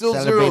 But there was still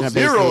 0-0,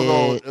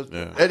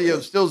 though. Eddie, it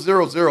was still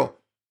 0-0.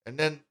 And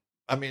then,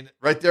 I mean,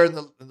 right there in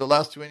the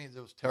last 2 innings,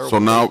 it was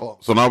terrible.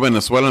 So now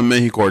Venezuela and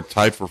Mexico are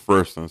tied for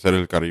first in Serie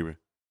del Caribe.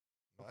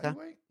 Okay.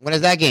 When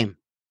is that game?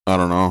 I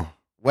don't know.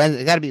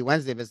 It got to be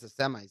Wednesday if it's the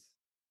semis.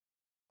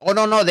 Oh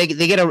no, they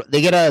get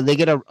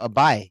a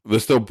bye.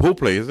 There's still pool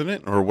play, isn't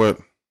it, or what?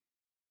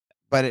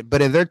 But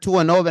if they're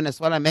 2-0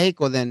 Venezuela and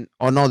Mexico, then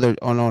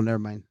never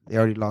mind. They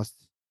already lost.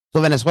 So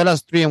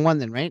Venezuela's 3-1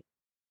 then, right?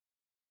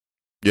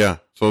 Yeah.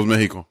 So is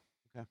Mexico.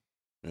 Okay.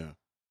 Yeah.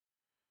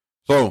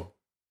 So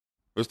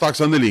let's talk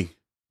Sunday League.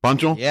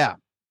 Pancho. Yeah.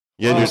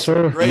 Yeah,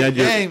 some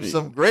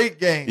great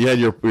games. You had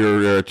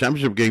your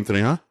championship game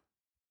today, huh?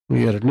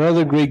 We had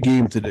another great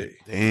game today.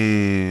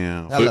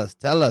 Damn.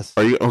 Tell us.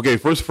 Are you okay?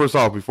 First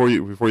off, before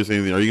you say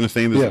anything, are you going to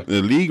stay in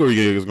the league, or are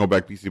you guys going to go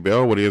back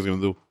PCBL? What are you guys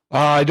going to do?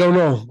 I don't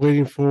know.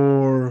 Waiting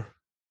for.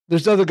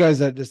 There's other guys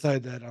that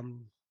decide that.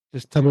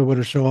 Just tell me where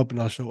to show up,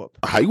 and I'll show up.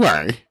 I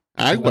worry.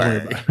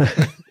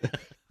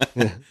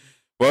 Yeah.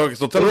 Well,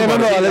 so tell me about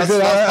it.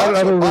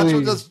 I don't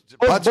really.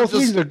 Both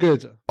leagues are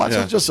good.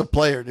 Pancho's just a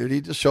player, dude. He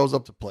just shows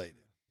up to play.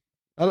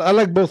 I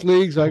like both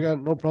leagues. I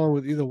got no problem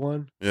with either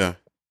one. Yeah.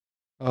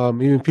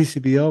 Even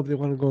PCBL, if they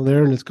want to go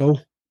there, let's go.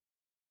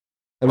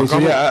 I mean,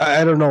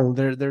 I don't know.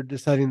 They're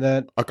deciding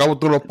that. Acabo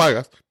tú lo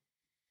pagas.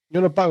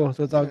 Yo no pago,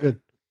 so it's all good.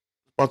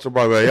 Sponsored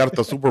by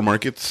Vallarta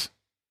Supermarkets.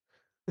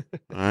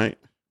 All right.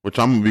 Which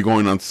I'm going to be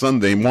going on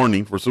Sunday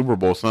morning for Super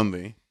Bowl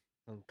Sunday.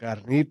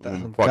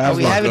 Carnita. Are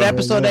we having an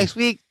episode next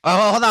week?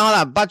 Oh, hold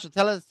on. Pancho,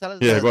 tell us go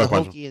ahead,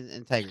 Hokie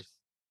and Tigers.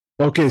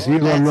 Okay, so you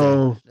don't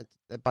know.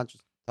 Let Pancho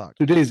talk.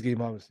 Today's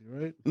game, obviously,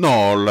 right?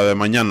 No, la de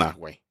mañana,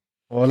 güey.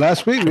 Well,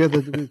 last week we had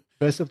the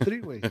best of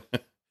 3 way.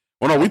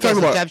 Well, no, we talked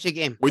about championship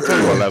game. We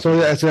talked about last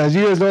week. So as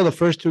you guys know, the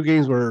first 2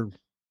 games were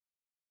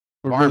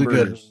really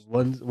good.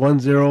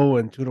 1-0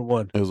 and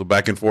 2-1. It was a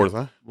back and forth,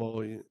 huh?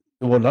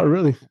 Well, not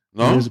really.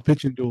 No, it was a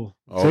pitching duel.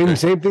 Okay.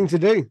 Same thing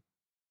today.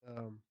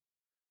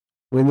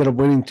 We ended up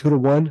winning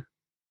 2-1.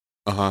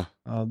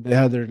 They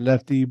had their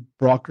lefty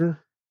Brocker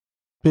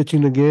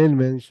pitching again.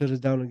 Man, he shut us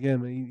down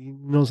again. Man, he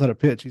knows how to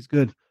pitch. He's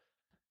good.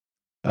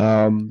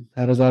 Had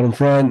us out in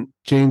front,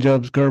 change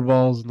ups,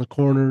 curveballs in the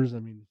corners. I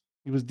mean,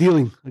 he was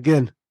dealing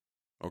again.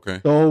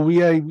 Okay. So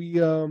we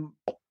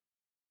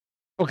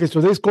okay. So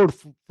they scored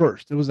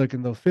first. It was like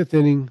in the 5th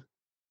inning.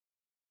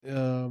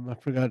 I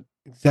forgot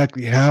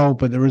exactly how,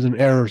 but there was an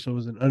error, so it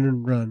was an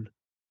unearned run.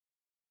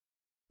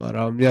 But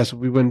so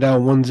we went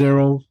down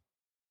 1-0,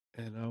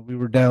 and we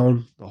were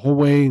down the whole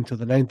way until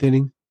the 9th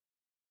inning.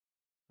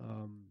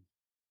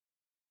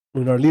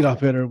 When our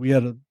leadoff hitter, we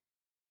had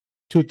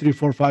 2, 3,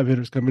 4, 5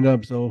 hitters coming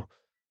up. So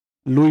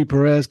Luis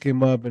Perez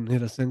came up and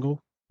hit a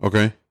single.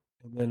 Okay.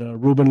 And then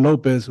Ruben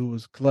Lopez, who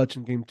was clutch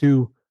in game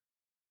 2,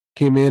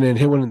 came in and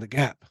hit one in the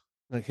gap.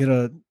 Like hit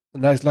a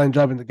nice line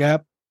drive in the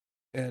gap.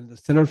 And the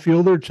center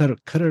fielder tried to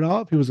cut it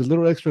off. He was a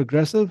little extra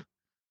aggressive.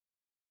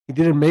 He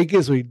didn't make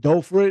it, so he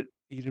dove for it.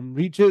 He didn't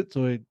reach it,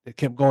 so it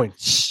kept going.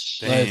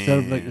 Right?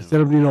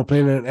 Instead of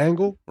playing at an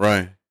angle.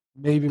 Right.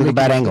 Maybe it was a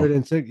bad angle.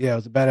 Yeah, it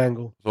was a bad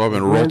angle. So I've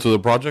been rolled to the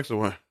projects or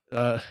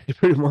what?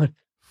 Pretty much.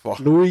 Fuck.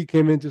 Louis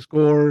came in to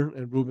score,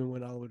 and Ruben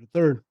went all the way to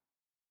third.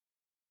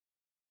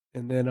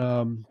 And then,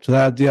 so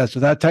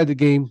that tied the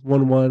game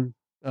 1-1.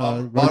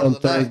 Bottom on of the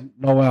third, ninth.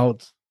 no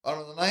outs.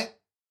 Bottom of the 9th?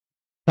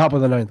 Top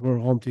of the 9th. We're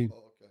a home team.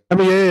 Oh, okay. I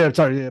mean,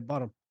 sorry,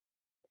 bottom.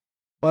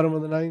 Bottom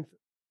of the 9th.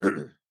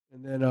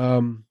 And then,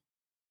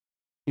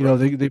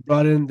 they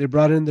brought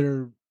in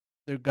their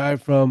guy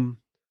from,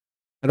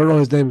 I don't know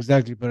his name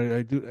exactly, but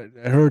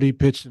I heard he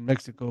pitched in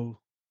Mexico.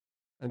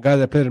 A guy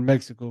that played in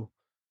Mexico.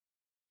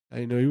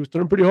 He was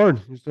throwing pretty hard.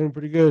 He was throwing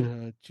pretty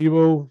good.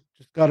 Chivo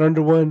just got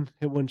under one,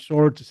 hit one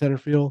short to center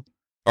field.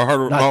 How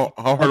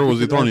hard was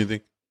he throwing, you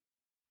think?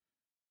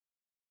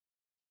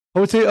 I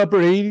would say upper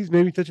 80s,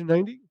 maybe touching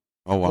 90.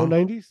 Oh, wow. Low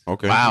 90s.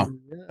 Okay. Wow.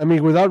 Yeah. I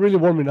mean, without really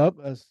warming up,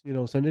 as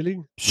Sunday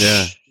League.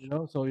 Yeah.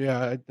 So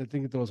yeah, I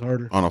think it was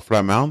harder. On a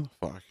flat mound?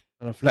 Fuck.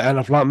 On a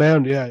flat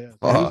mound, yeah.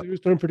 So he was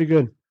throwing pretty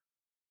good.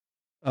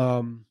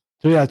 So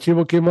yeah,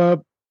 Chivo came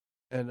up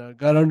and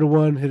got under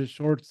one, hit it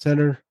short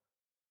center,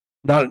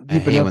 not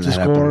deep enough to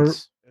score.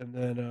 and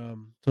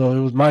then so it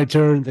was my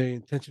turn. They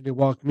intentionally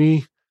walked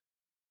me,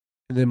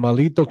 and then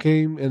Malito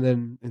came, and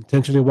then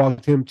intentionally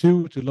walked him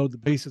too to load the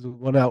bases with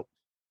 1 out.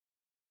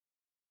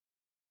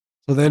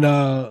 So then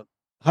Jose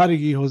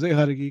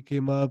Harigi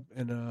came up,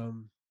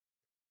 and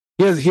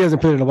he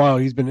hasn't played in a while.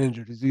 He's been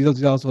injured.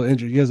 He's also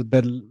injured. He has a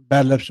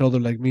bad left shoulder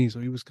like me, so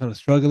he was kind of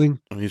struggling.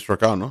 And he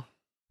struck out, no?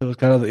 It was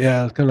kind of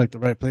like the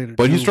right play to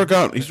But do. he struck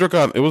out.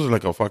 It wasn't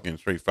like a fucking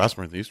straight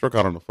fastball. He struck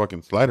out on the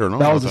fucking slider, no?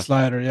 That was a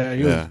slider.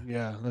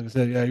 Yeah, like I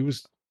said, he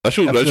was. That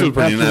shit was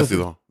pretty nasty,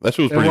 though. That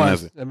shit was pretty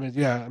nasty.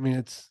 I mean,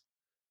 it's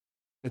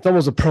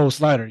almost a pro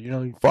slider,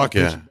 Fuck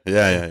yeah.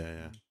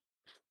 Yeah.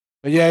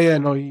 But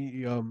no,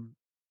 he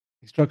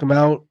struck him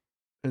out,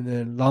 and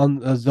then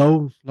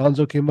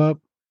Lonzo came up,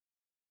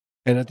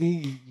 and I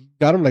think he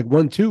got him like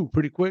 1-2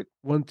 pretty quick,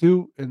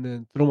 1-2, and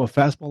then threw him a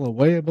fastball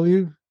away, I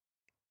believe.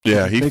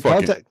 Yeah, he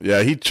chopped that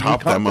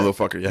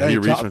motherfucker. Yeah, he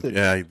reached it.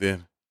 Yeah, he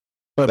did.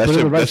 But that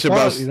shit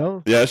bounced,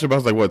 Yeah, that shit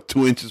bounced like what,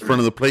 2 inches in front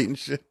of the plate and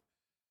shit.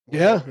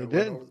 Yeah, it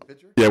did.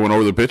 Yeah, went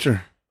over the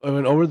pitcher. I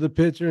went over the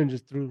pitcher and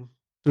just threw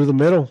the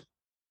middle.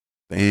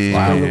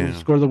 Damn.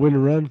 Scored the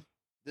winning run.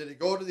 Did it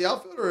go to the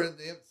outfield or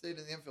stayed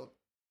in the infield?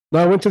 No,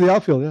 I went to the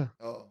outfield. Yeah.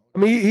 Oh. I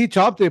mean, he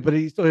chopped it, but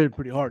he still hit it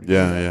pretty hard.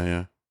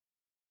 Yeah.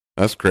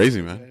 That's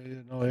crazy,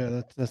 man.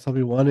 That's how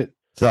we won it.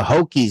 The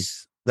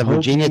Hokies, the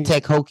Virginia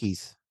Tech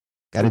Hokies.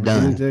 Got it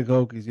done. Virginia Tech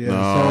Hokies, yeah.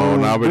 No,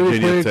 not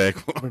Virginia Tech.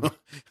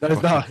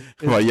 That's not.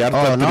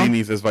 Vallarta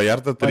Trinis. It's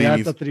Vallarta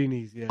Trinis. Vallarta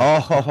Trinis, yeah.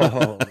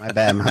 Oh, my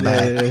bad.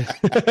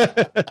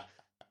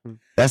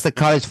 That's the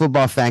college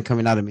football fan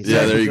coming out of me.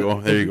 Yeah, there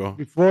you go.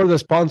 Before the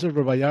sponsor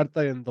for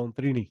Vallarta and Don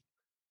Trini.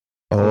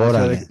 Oh,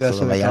 that's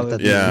so Vallarta.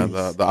 Yeah,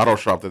 the auto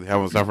shop that they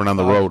have on San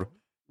Fernando Road.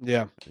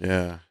 Yeah.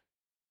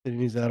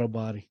 Trini's auto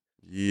body.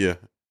 Yeah.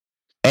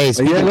 Hey,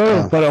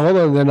 but hold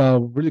on.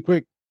 Then really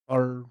quick,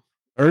 our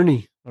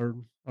Ernie, our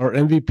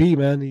MVP,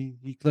 man,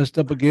 he clutched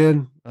up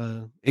again.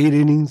 8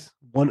 innings,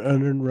 1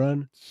 unearned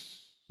run.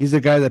 He's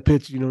the guy that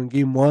pitched, in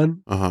game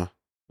 1.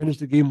 Finished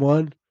the game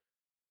 1,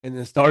 and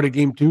then started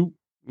game 2.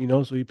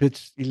 So he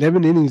pitched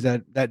 11 innings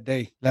that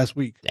day last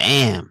week.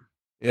 Damn.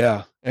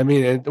 Yeah, I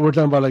mean, and we're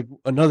talking about like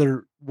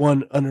another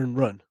 1 unearned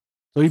run.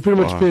 So he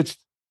pretty much pitched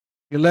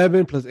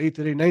 11 plus 8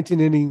 today, 19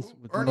 innings.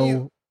 With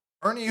Ernie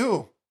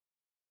who?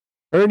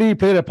 Ernie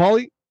played at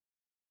Poly.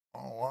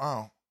 Oh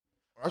wow.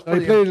 He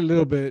played a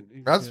little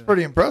bit. That's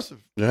pretty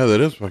impressive. Yeah,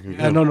 that is fucking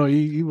good. No,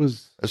 he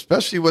was.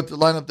 Especially with the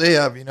lineup they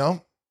have,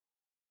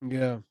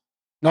 Yeah.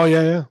 No,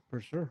 yeah, for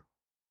sure.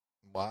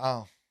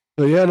 Wow.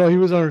 So he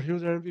was our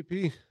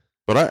MVP.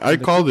 But I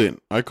called it.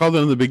 I called it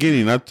in the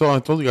beginning. I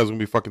told you guys gonna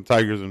be fucking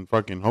Tigers and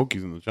fucking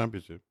Hokies in the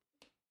championship.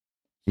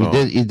 So,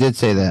 you did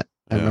say that.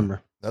 I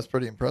remember. That's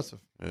pretty impressive.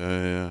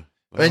 Yeah.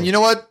 And you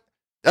know what?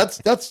 That's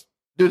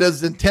dude,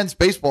 that's intense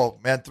baseball,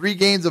 man. 3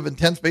 games of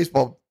intense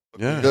baseball.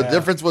 Yeah. The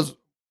difference was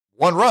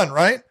 1 run,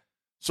 right?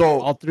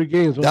 So all 3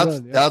 games.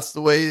 That's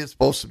the way it's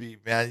supposed to be,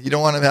 man. You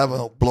don't want to have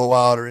a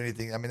blowout or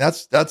anything. I mean,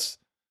 that's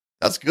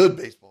good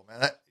baseball,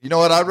 man. You know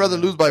what? I'd rather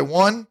lose by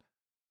 1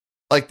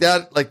 like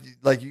that, like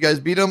you guys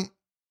beat them,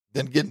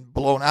 than getting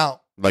blown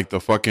out. Like the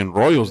fucking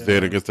Royals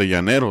did against the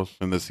Llaneros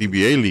in the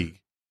CBA league.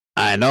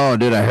 I know,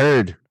 dude. I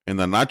heard. In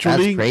the Nacho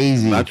League,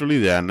 crazy. Naturally,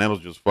 the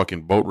Llaneros just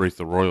fucking boat raced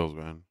the Royals,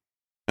 man.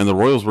 And the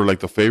Royals were like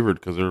the favorite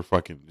because they were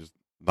fucking just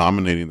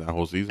dominating that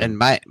whole season. And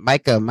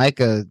Micah,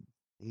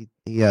 he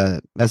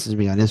messaged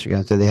me on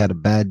Instagram, said they had a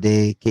bad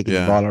day, kicking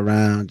the ball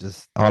around,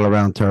 just all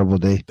around terrible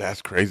day.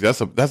 That's crazy. That's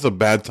a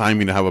bad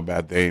timing to have a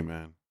bad day,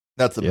 man.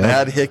 That's a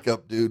bad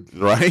hiccup, dude.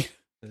 Right?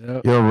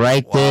 Yep. You're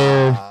right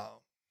there.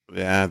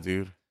 Yeah,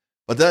 dude.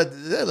 But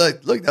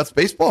look, that's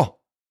baseball.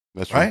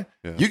 That's right.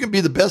 Yeah. You can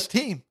be the best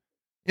team.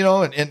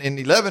 And in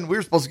 11, we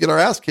were supposed to get our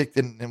ass kicked,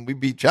 and we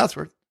beat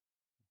Chatsworth.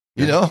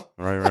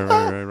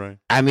 Right.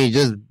 I mean,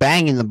 just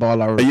banging the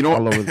ball all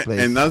over the place.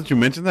 And now that you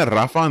mentioned that,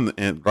 Rafa in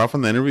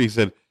the interview, he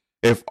said,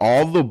 if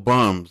all the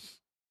bums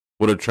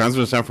would have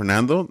transferred to San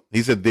Fernando,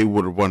 he said they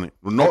would have won it.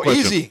 No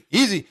question.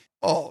 Easy.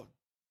 Oh,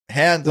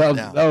 hands down.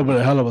 That would have been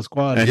a hell of a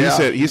squad. And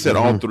he said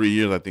all 3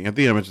 years, I think I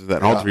mentioned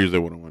that all 3 years they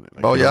would have won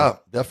it. Like,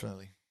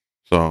 definitely.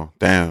 So,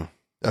 damn.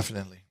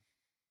 Definitely.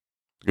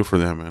 Good for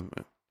them, man.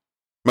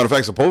 Matter of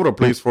fact, Sepulveda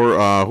plays for,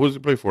 who does he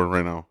play for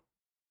right now?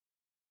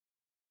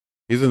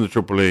 He's in the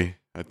AAA,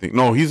 I think.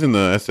 No, he's in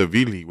the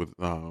SV league with,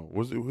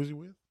 who's he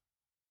with?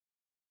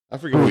 I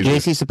forget who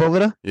he's JC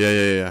Sepulveda?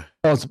 Yeah.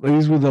 Oh,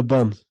 he's with the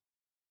Bums.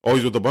 Oh,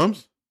 he's with the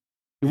Bums?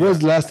 He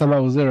was last time I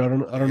was there. I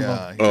don't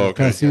know. Oh,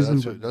 okay. Past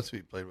season, that's who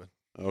he played with.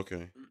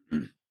 Okay.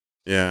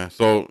 Yeah.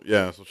 So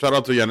shout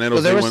out to Llaneros.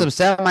 So there were some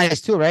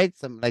semis too, right?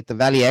 Some like the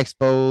Valley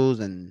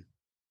Expos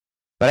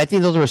but I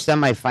think those were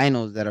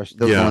semifinals that are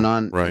still going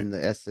on in the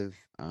SF,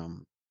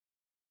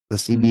 the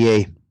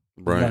CBA,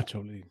 right?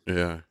 Nacho League.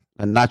 Yeah,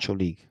 the Nacho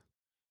League.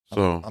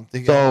 So I'm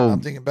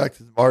thinking back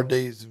to our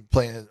days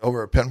playing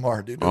over at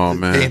Penmar, dude. Oh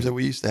man, games that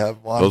we used to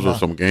have. Those were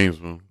some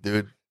games, man.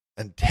 Dude,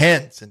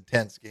 intense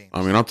games.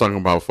 I mean, I'm talking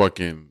about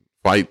fucking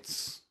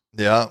fights.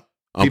 Yeah,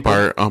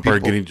 umpire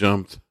getting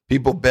jumped.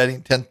 People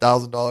betting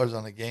 $10,000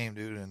 on a game,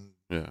 dude, and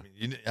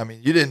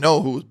you didn't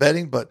know who was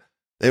betting, but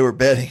they were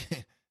betting.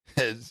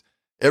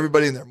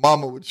 Everybody and their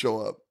mama would show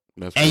up.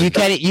 And you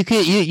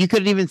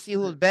couldn't even see who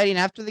was betting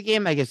after the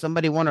game. Like if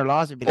somebody won or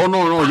lost, it'd be like,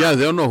 no, yeah,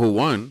 they'll know who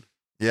won.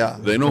 Yeah,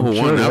 they know who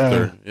won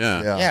after.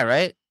 Yeah,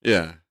 right.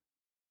 Yeah.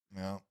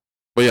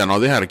 But yeah, no,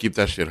 they had to keep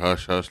that shit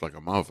hush like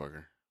a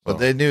motherfucker. But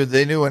they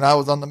knew when I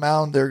was on the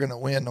mound, they're gonna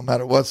win no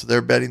matter what. So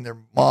they're betting their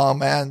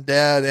mom and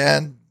dad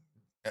and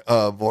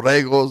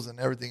borregos and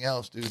everything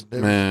else, dude.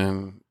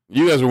 Man,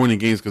 you guys were winning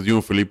games because you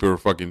and Felipe were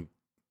fucking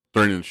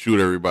threatening to shoot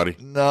everybody.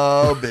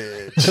 No,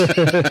 bitch.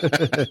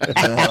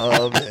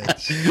 No,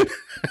 bitch.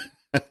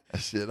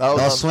 Shit, I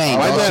was swing.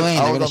 My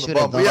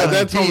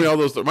dad told me all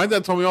those. My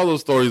dad told me all those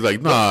stories.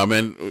 Like, nah,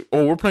 man.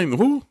 Oh, we're playing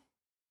who?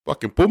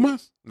 Fucking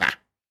Pumas? Nah,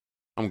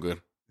 I'm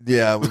good.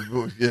 Yeah, the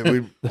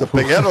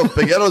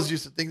Pegueros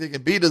used to think they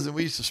could beat us, and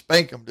we used to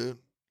spank them, dude.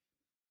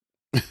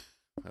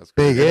 That's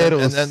crazy.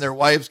 And then their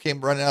wives came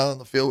running out on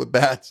the field with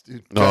bats,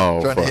 dude.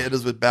 Trying to hit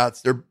us with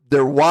bats.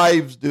 Their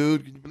wives,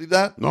 dude. Can you believe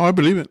that? No, I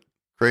believe it.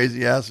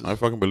 Crazy asses. I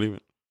fucking believe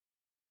it.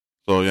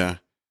 So yeah.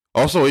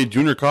 Also,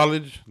 junior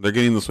college, they're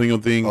getting the swing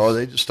of things. Oh,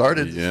 they just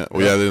started. Yeah. Oh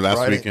yeah, last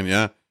Friday. Weekend.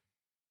 Yeah.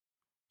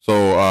 So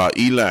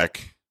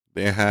ELAC,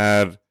 they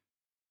had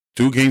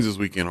 2 games this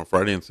weekend on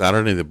Friday and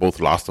Saturday. They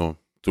both lost them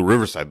to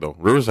Riverside though.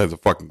 Riverside's a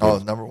fucking good. Oh,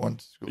 number 1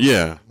 school.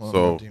 Yeah.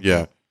 So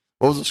yeah.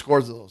 What was the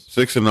scores of those?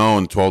 6-0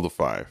 and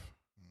 12-5.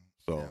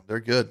 So yeah, they're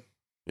good.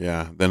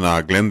 Yeah. Then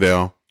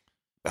Glendale,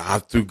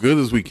 too good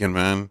this weekend,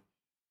 man.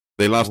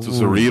 They lost to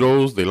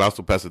Cerritos, they lost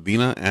to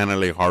Pasadena, and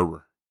LA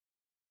Harbor.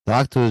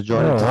 Talk to us,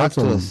 Jordan. Talk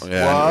to us.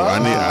 Yeah,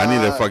 I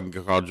need to fucking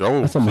call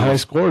Joe. That's some high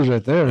scores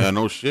right there. Yeah,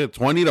 no shit.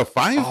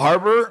 20-5.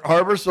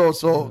 Harbor.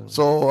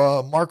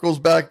 So Marco's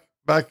back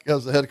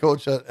as the head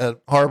coach at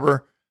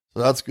Harbor.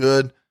 So that's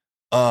good.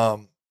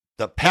 The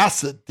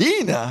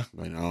Pasadena.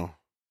 I know.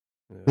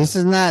 This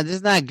is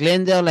not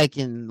Glendale like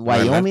in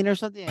Wyoming or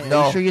something. No.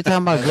 Are you sure you're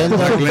talking about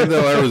Glendale?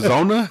 Glendale,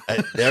 Arizona.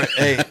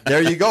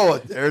 There you go.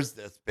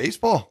 That's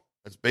baseball.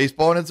 It's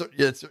baseball and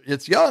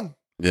it's young.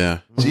 Yeah.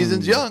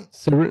 Season's young.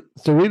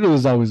 Cerritos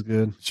is always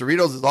good.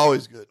 Cerritos is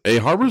always good. Hey,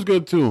 Harbor's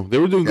good too. They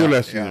were doing good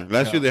last year.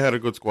 Last year they had a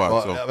good squad.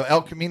 Well,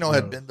 El Camino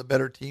had been the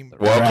better team.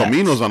 Well, El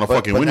Camino's on a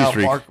fucking winning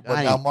streak.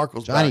 But now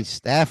Marco's Johnny back.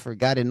 Stafford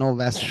got it no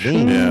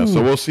Vaseline. Yeah,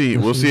 so we'll see.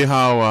 We'll see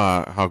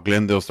how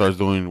Glendale starts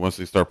doing once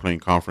they start playing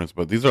conference.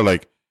 But this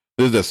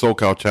is the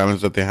SoCal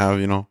challenge that they have,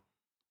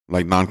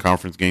 like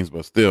non-conference games.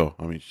 But still,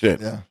 I mean,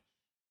 shit. Yeah.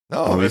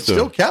 No, it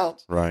still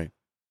counts. Right.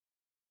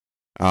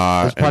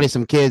 There's probably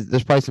some kids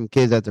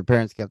that their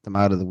parents kept them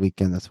out of the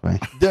weekend. That's why.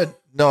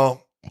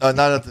 No, not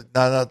at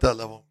that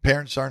level.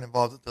 Parents aren't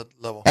involved at that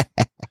level.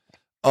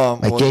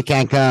 My kid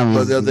can't come.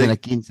 But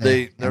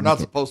they're not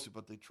supposed to,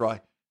 but they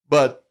try.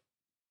 But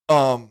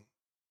no,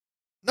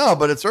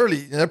 but it's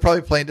early. They're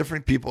probably playing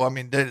different people. I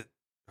mean,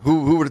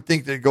 who would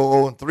think they'd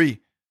go 0-3?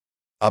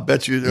 I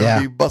bet you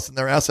they'll be busting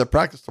their ass at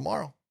practice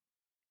tomorrow.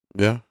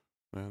 Yeah,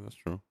 that's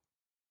true.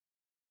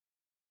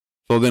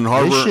 So then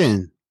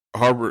Harbor,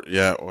 Harbor.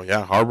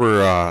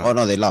 Oh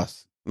no, they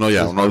lost.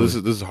 This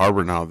is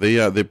Harbor now.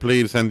 They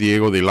played San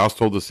Diego. They lost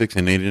 12-6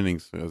 in 8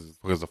 innings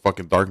because of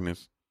fucking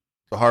darkness.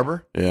 To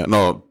Harbor? Yeah,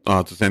 no,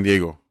 to San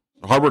Diego.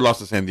 Harbor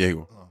lost to San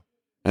Diego,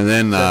 and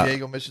then San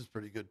Diego Mission's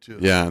pretty good too.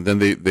 Yeah, then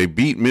they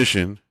beat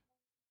Mission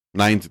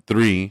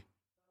 9-3.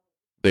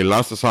 They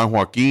lost to San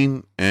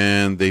Joaquin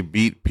and they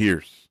beat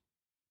Pierce.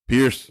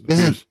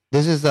 This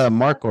is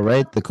Marco,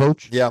 right? The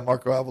coach. Yeah,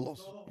 Marco Avalos.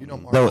 You know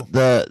Marco.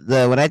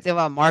 The when I think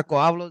about Marco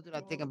Avalos, dude,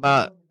 I think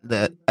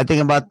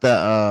about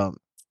the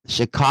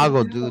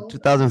Chicago dude,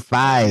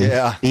 2005.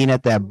 Yeah. Being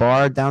at that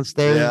bar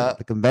downstairs at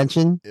the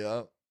convention.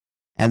 Yeah.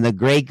 And the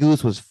Grey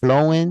Goose was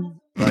flowing,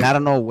 and I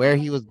don't know where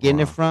he was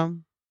getting it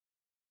from.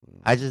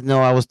 I just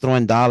know I was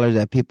throwing dollars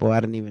at people I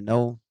didn't even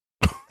know.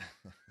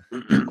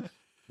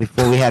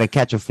 Before we had to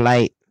catch a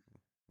flight,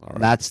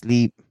 not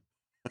sleep.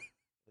 It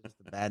was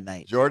a bad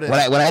night. Jordan.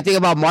 When I think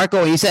about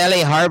Marco, you said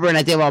LA Harbor, and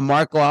I think about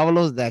Marco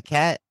Avalos, that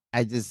cat,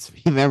 I just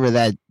remember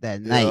that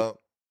night.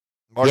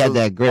 He had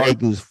that Grey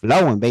Goose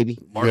flowing, baby.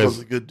 Marco's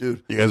a good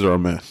dude. You guys are a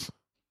mess.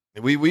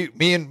 Me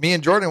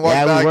and Jordan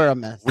walked back. We were a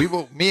mess.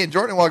 Me and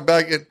Jordan walked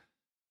back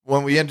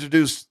when we got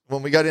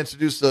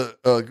introduced to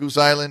Goose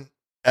Island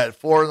at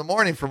 4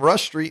 a.m. from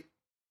Rush Street.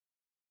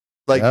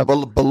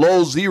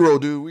 Below zero,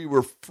 dude. We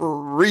were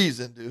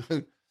freezing,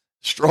 dude.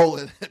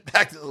 Strolling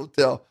back to the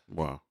hotel.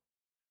 Wow.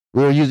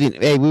 We were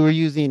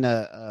using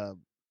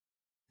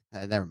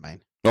never mind.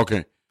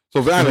 Okay.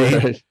 So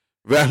Valley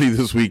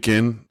this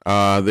weekend,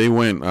 they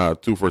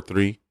went 2 for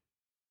 3.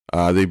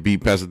 They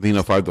beat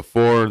Pasadena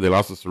 5-4. They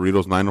lost to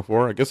Cerritos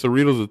 9-4. I guess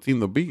Cerritos is the team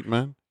to beat,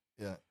 man.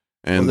 Yeah.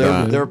 And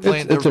they're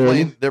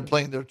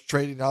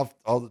trading off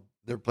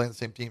they're playing the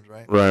same teams,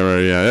 right?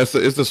 Right, yeah. It's the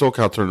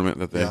SoCal tournament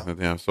that they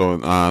have.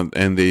 So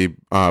and they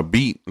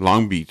beat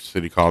Long Beach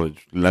City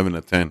College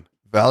 11-10.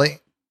 Valley?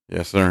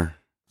 Yes, sir.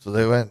 So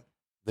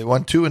they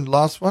won 2 and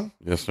lost 1?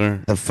 Yes,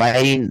 sir. The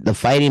fighting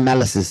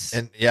Malices.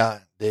 And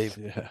Dave.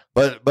 Yeah.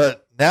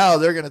 But now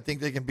they're gonna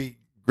think they can beat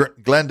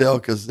Glendale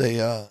because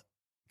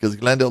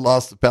Glendale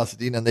lost to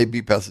Pasadena and they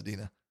beat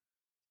Pasadena.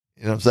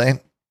 You know what I'm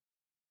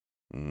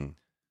saying?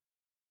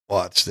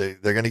 Watch, they're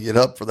going to get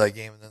up for that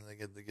game, and then they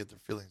get their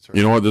feelings hurt.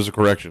 You know what? There's a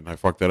correction. I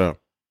fucked that up.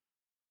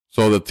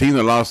 So the team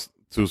that lost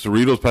to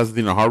Cerritos,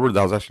 Pasadena, Harvard,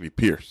 that was actually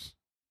Pierce.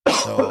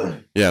 So,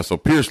 yeah, so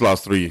Pierce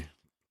lost 3,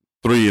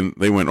 and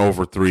they went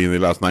over 3, and they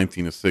lost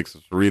 19-6 to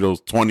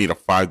Cerritos,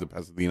 20-5 to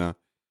Pasadena,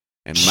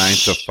 and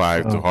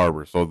 9-5 to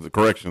Harvard. So the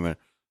correction there.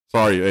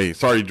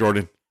 Sorry,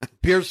 Jordan.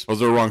 Pierce was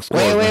the wrong score.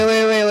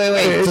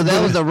 Wait. So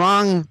that was the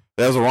wrong.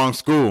 That was the wrong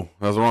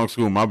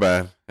school. My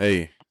bad.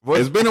 Hey.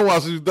 It's been a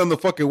while since we've done the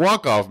fucking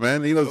walk-off,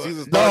 man. You know,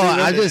 season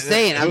started. I'm just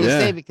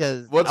saying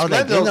because what's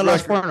Glendale's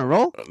lost 4 in a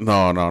row?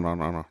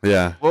 No.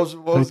 Yeah. What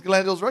was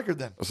Glendale's record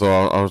then? So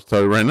I'll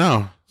tell you right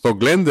now. So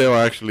Glendale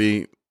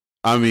actually,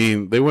 I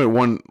mean, they went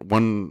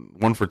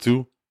one for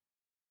 2.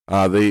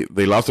 They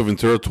lost to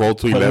Ventura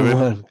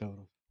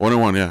 12-11.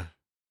 1-1, yeah.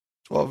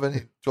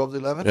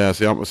 12-11. Yeah.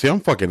 See,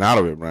 I'm fucking out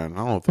of it, man. I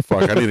don't know what the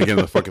fuck. I need to get in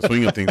the fucking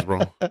swing of things,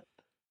 bro.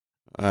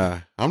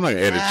 I'm not gonna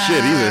edit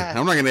shit either.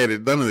 I'm not gonna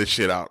edit none of this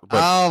shit out. But,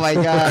 oh my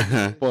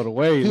god! What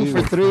away? 2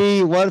 for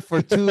 3, 1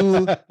 for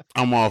 2.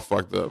 I'm all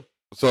fucked up.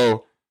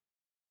 So,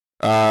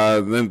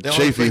 then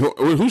Chafee.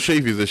 Who's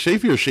Chafee? Is it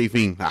Chafee or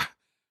Chafeen?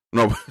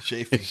 No,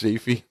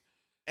 Chafee.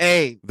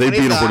 Hey, they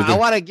beat him for the. I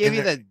want to give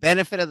you the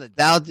benefit of the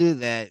doubt, dude.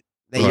 That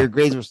your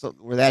grades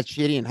were that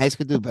shitty in high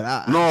school, dude.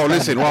 But no,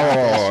 listen.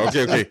 Whoa.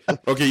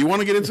 Okay. You want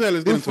to get into that?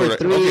 Let's get into it.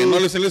 Right? Okay, no,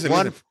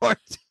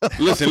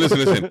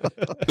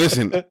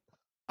 listen.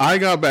 I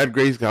got bad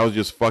grades because I was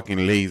just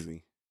fucking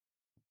lazy.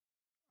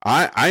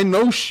 I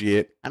know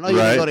shit. I know you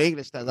can go to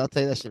English class. I'll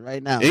tell you that shit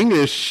right now.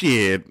 English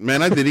shit.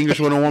 Man, I did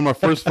English 101 my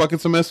first fucking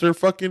semester of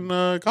fucking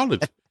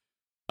college.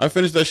 I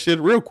finished that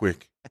shit real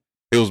quick.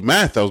 It was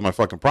math. That was my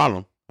fucking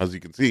problem, as you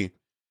can see.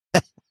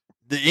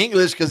 The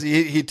English, because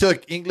he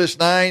took English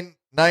 9,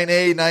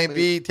 9A,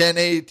 9B,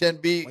 10A,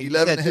 10B,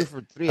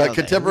 11,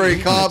 contemporary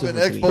comp, and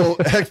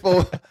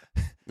Expo.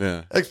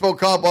 Yeah, Expo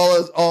comp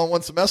all in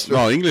one semester.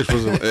 No, English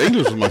was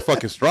my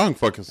fucking strong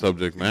fucking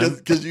subject, man.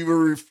 Because you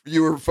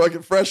were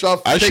fucking fresh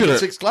off taking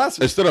 6 classes.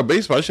 Instead of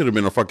baseball, I should have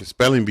been a fucking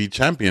spelling bee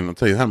champion. I'll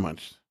tell you that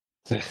much.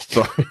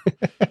 So,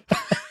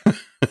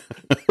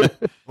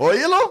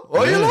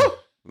 Oílo.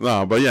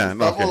 No, but yeah,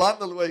 no.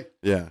 Okay.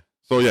 Yeah.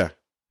 So yeah,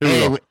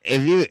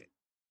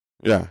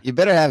 you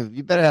better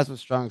have some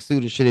strong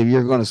suit and shit if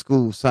you're going to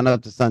school sun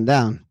up to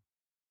sundown.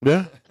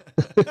 Yeah.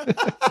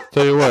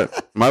 Tell you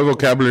what, my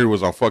vocabulary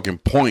was on fucking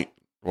point,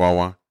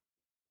 Wawa,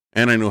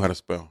 and I knew how to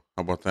spell.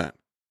 How about that?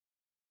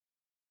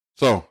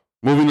 So,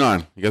 moving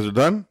on. You guys are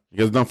done? You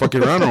guys done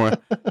fucking around or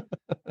what?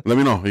 Let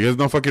me know. You guys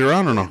done fucking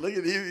around or no? Look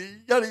at you. You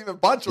got even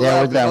Pancho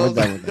laughing.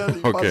 We're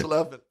done. Okay.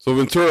 So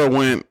Ventura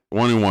went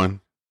 1-1.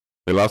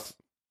 They lost.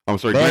 I'm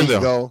sorry,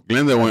 Glendale.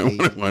 Glendale went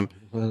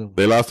 1-1.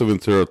 They lost to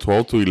Ventura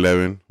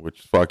 12-11, which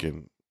is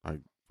fucking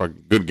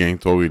good game,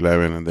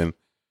 12-11, and then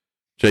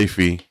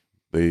Chafee.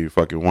 They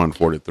fucking won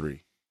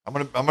 4-3. I'm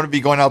gonna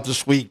be going out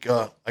this week.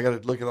 I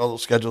got to look at all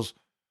those schedules.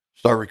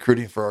 Start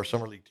recruiting for our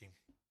summer league team.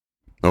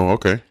 Oh,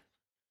 okay.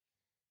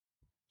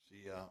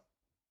 See,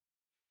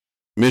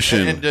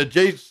 Mission and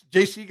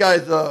JC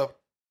guys,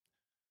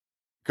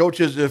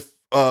 coaches, if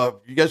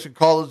you guys can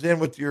call us in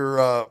with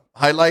your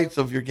highlights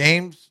of your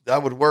games,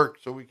 that would work,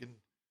 so we can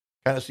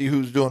kind of see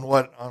who's doing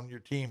what on your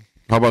team.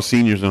 How about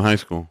seniors in high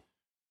school?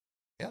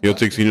 Yeah, you'll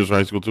take seniors in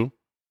high school too.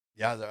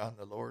 Yeah, they're on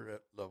the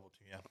lower level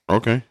team. Yeah.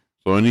 Okay.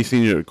 So any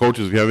senior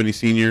coaches, if you have any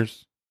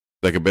seniors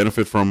that could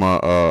benefit from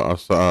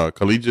a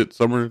collegiate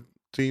summer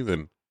team,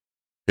 then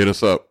hit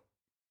us up,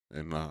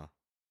 and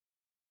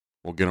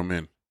we'll get them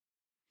in.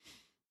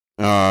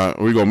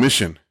 We go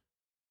Mission.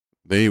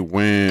 They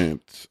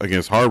went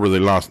against Harbor. They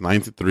lost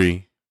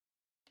 9-3.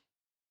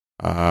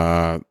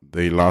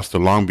 They lost to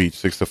Long Beach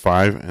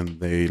 6-5, and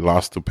they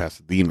lost to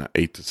Pasadena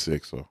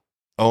 8-6. So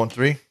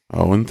 0-3.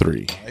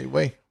 0-3. Hey,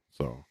 wait.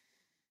 So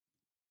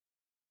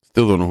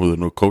still don't know who the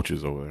new coach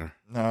is over there.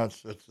 No,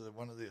 it's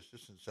one of the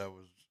assistants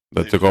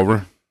that took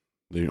over.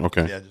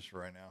 Okay. Yeah, just for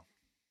right now.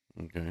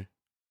 Okay.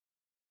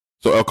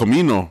 So El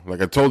Camino,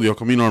 like I told you, El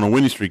Camino on a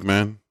winning streak,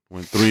 man.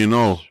 Went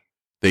 3-0.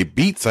 They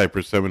beat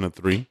Cypress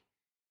 7-3.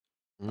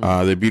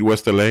 They beat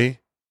West LA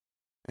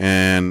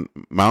and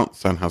Mount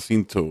San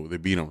Jacinto. They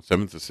beat them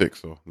 7-6.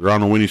 So they're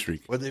on a winning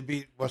streak. What they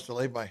beat West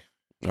LA by?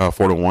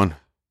 4-1.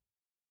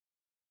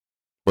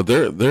 But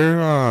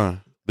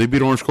they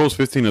beat Orange Coast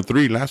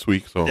 15-3 last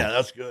week. So yeah,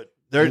 that's good.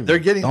 They're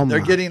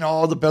getting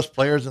all the best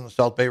players in the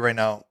South Bay right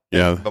now.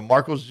 Yeah, but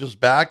Marco's just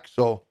back,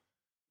 so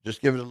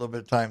just give it a little bit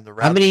of time.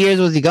 How many years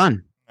was he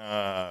gone? He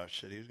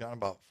was gone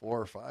about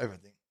 4 or 5, I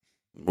think.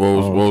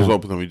 What was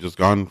up with him? He just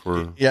gone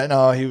for? Yeah,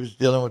 no, he was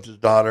dealing with his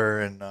daughter,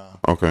 and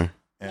okay,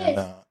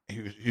 and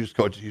he was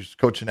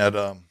coaching at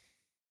Los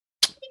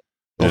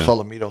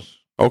Alamitos.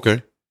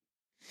 Okay,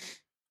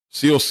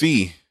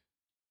 COC.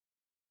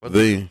 What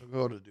they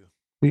go to do?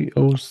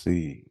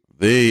 COC.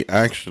 They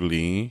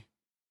actually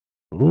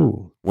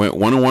went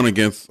 1-1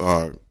 against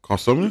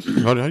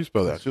Casumas. How do you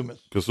spell that?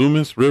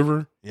 Casumas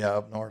River. Yeah,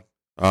 up north.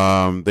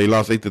 They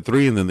lost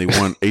 8-3, and then they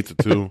won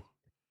 8-2.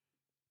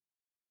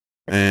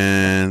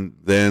 And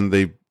then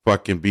they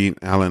fucking beat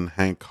Allen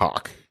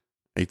Hancock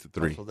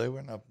 8-3. So they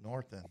went up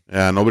north then.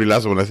 Yeah, nobody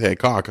laughs when I say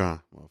cock, huh,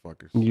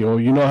 motherfuckers. Yo,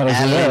 you know how to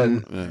say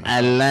that. Yeah.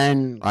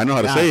 Alan. I know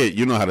how to say it.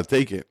 You know how to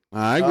take it.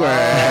 I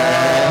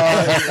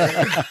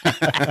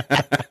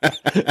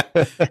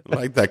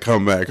like that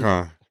comeback,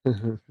 huh?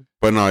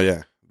 But no,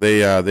 yeah,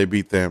 they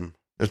beat them.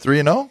 They're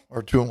 3-0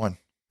 or 2-1.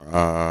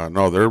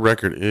 No, their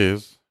record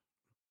is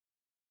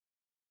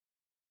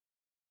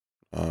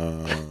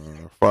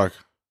fuck.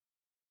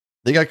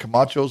 They got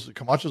Camachos. The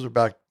Camachos are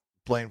back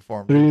playing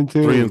for Three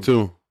them. and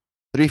two.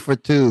 3 for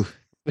 2.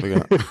 They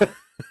got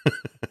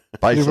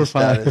Paisa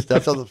status.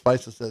 That's how the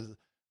Paisa says it.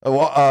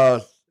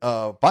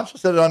 Pancho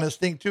said it on his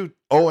thing too.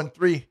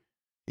 0-3.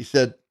 He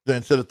said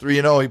instead of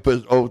 3-0, he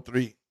put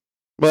 0-3.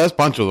 well, that's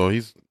Pancho though.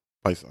 He's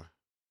Paisa.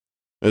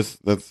 That's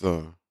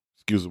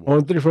excusable.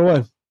 1-3 for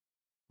what?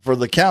 For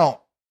the count.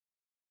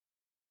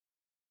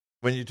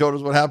 When you told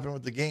us what happened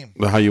with the game.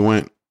 How you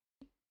went?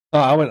 Oh,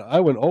 I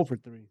went 0 for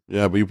 3.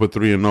 Yeah, but you put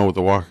 3-0 with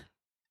the walk.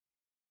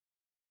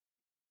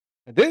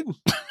 I did.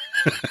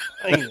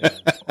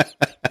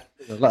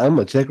 I'm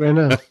gonna check right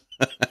now.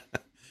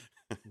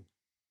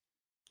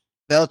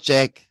 Spell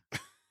check.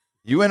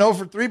 You went 0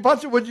 for 3,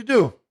 Pancho? What'd you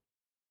do?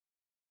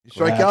 You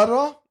strike out at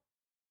all?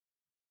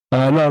 No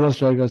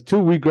strikeouts. 2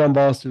 weak ground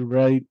balls to the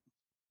right.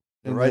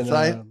 The right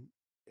side?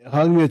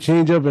 Hung me a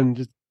changeup and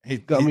just He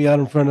got me out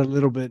in front a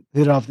little bit.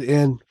 Hit off the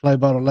end. Fly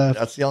ball to left.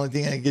 That's the only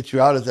thing that can get you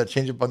out is that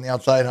changeup on the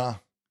outside, huh?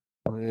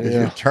 Because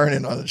you're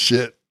turning on the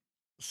shit.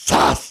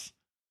 Sauce.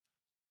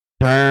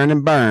 Turn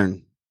and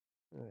burn.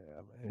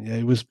 Yeah,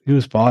 he was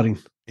spotting.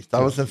 I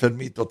was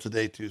enfermito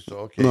today too, so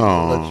okay.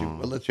 No.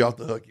 We'll let you off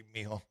the hook,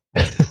 mijo.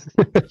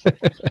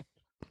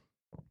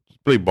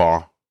 Just play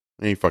ball.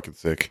 You ain't fucking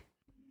sick.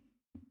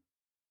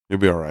 You'll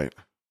be all right.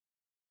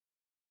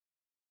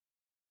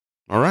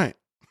 All right.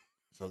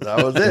 So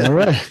that was it. All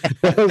right.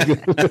 That was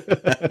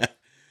good.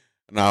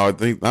 I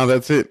think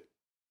that's it.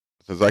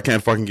 Since I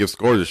can't fucking give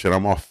scores and shit,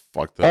 I'm all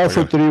fucked up. All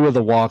for 3 with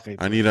a walk. I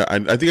think I need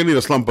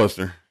a slump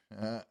buster.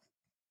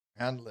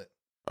 Handle it.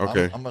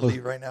 Okay. I'm gonna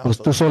leave right now.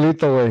 Tú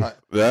solito, güey.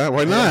 Yeah,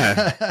 why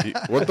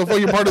not? What the fuck?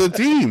 You're part of the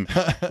team.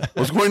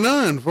 What's going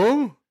on,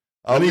 fool?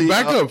 I need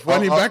backup. I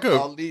need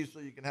backup. I'll leave so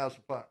you can have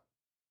some fun.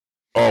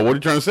 Oh, what are you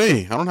trying to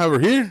say? I don't have her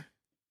here.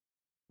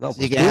 No,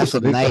 So you can have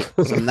some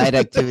night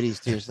activities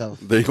to yourself.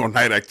 There you go,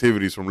 night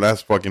activities from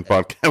last fucking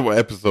podcast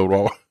episode.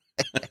 Wawa.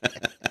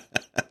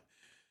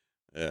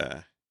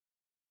 Yeah.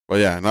 But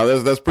yeah, now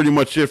that's pretty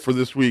much it for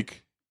this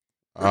week.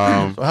 So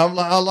how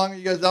long are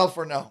you guys out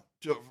for now?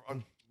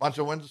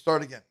 Pancho, when to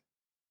start again?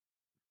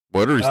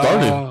 What already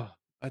started?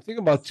 I think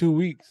about 2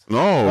 weeks.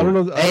 No. I don't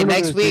know. Hey,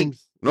 next week.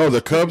 No,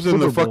 the Cubs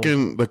and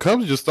the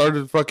Cubs just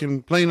started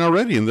fucking playing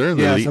already, and they're in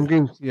the league. some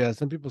games. Yeah,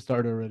 some people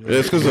started already.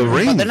 It's because of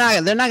rain. But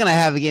they're not gonna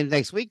have a game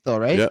next week though,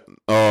 right? Yeah.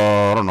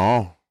 I don't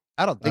know.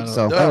 I don't think I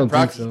so. don't- They're think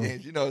practice so.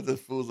 games. You know, the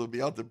fools will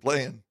be out there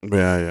playing.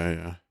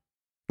 Yeah.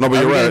 No, but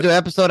Are you're we gonna right. do an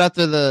episode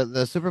after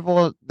the Super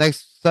Bowl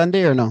next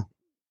Sunday or no?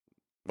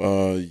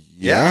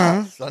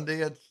 Yeah.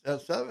 Sunday at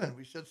 7.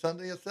 We said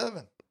Sunday at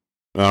 7.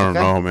 I don't Okay.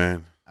 know,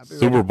 man. I'll be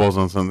Super ready. Bowl's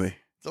on Sunday.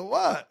 So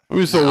what? I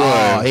mean, so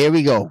Oh, what? here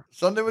we go.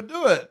 Sunday would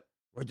do it.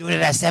 We're doing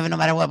it at 7 no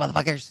matter what,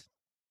 motherfuckers.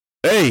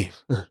 Hey.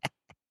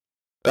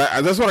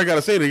 That's what I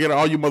gotta say to get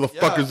all you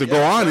motherfuckers to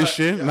go on and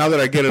shit. yeah. Now that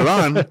I get it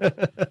on,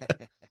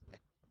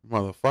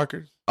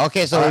 motherfuckers.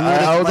 Okay, so we moved it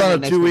to I was Monday on a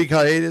next 2-week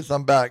hiatus.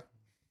 I'm back.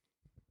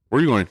 Where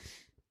are you going?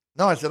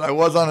 No, I said I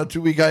was on a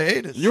 2-week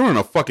hiatus. You're on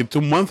a fucking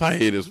 2-month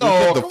hiatus. no,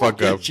 Shut the come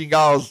fuck on, up.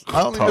 chingados.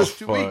 I only The missed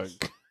 2 fuck? weeks.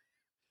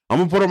 I'm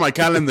gonna put on my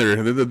calendar,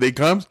 and then the day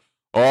comes.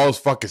 Oh, I was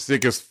fucking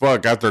sick as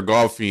fuck after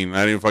golfing.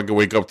 I didn't fucking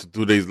wake up to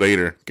 2 days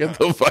later. Get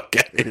the fuck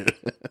out of here.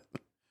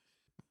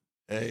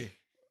 Hey.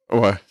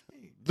 What?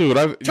 Dude,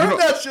 Turn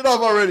that shit off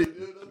already,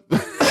 dude.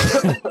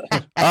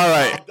 All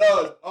right.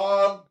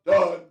 I'm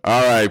done.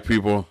 All right,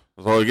 people.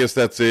 So I guess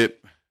that's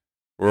it.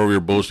 We're over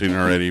here bullshitting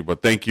already.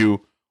 But thank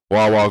you,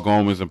 Wawa,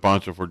 Gomez, and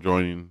Pancho for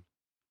joining.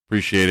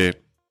 Appreciate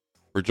it.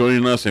 For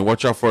joining us. And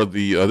watch out for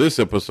the this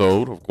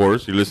episode, of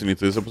course. You're listening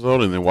to this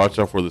episode. And then watch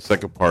out for the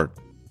second part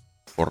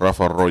for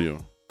Rafa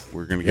Arroyo.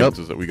 We're going to get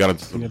into we got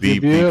into some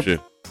deep shit.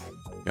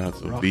 Got into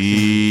some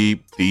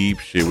deep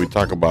shit. We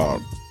talk about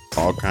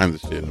all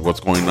kinds of shit. What's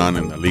going on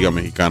in the Liga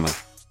Mexicana.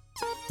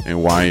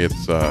 And why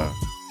it's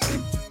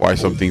why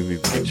some things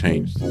need to be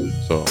changed.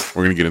 So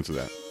we're going to get into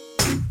that.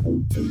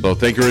 So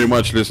thank you very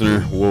much,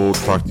 listener. We'll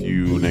talk to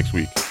you next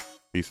week.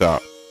 Peace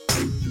out.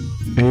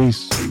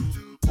 Peace.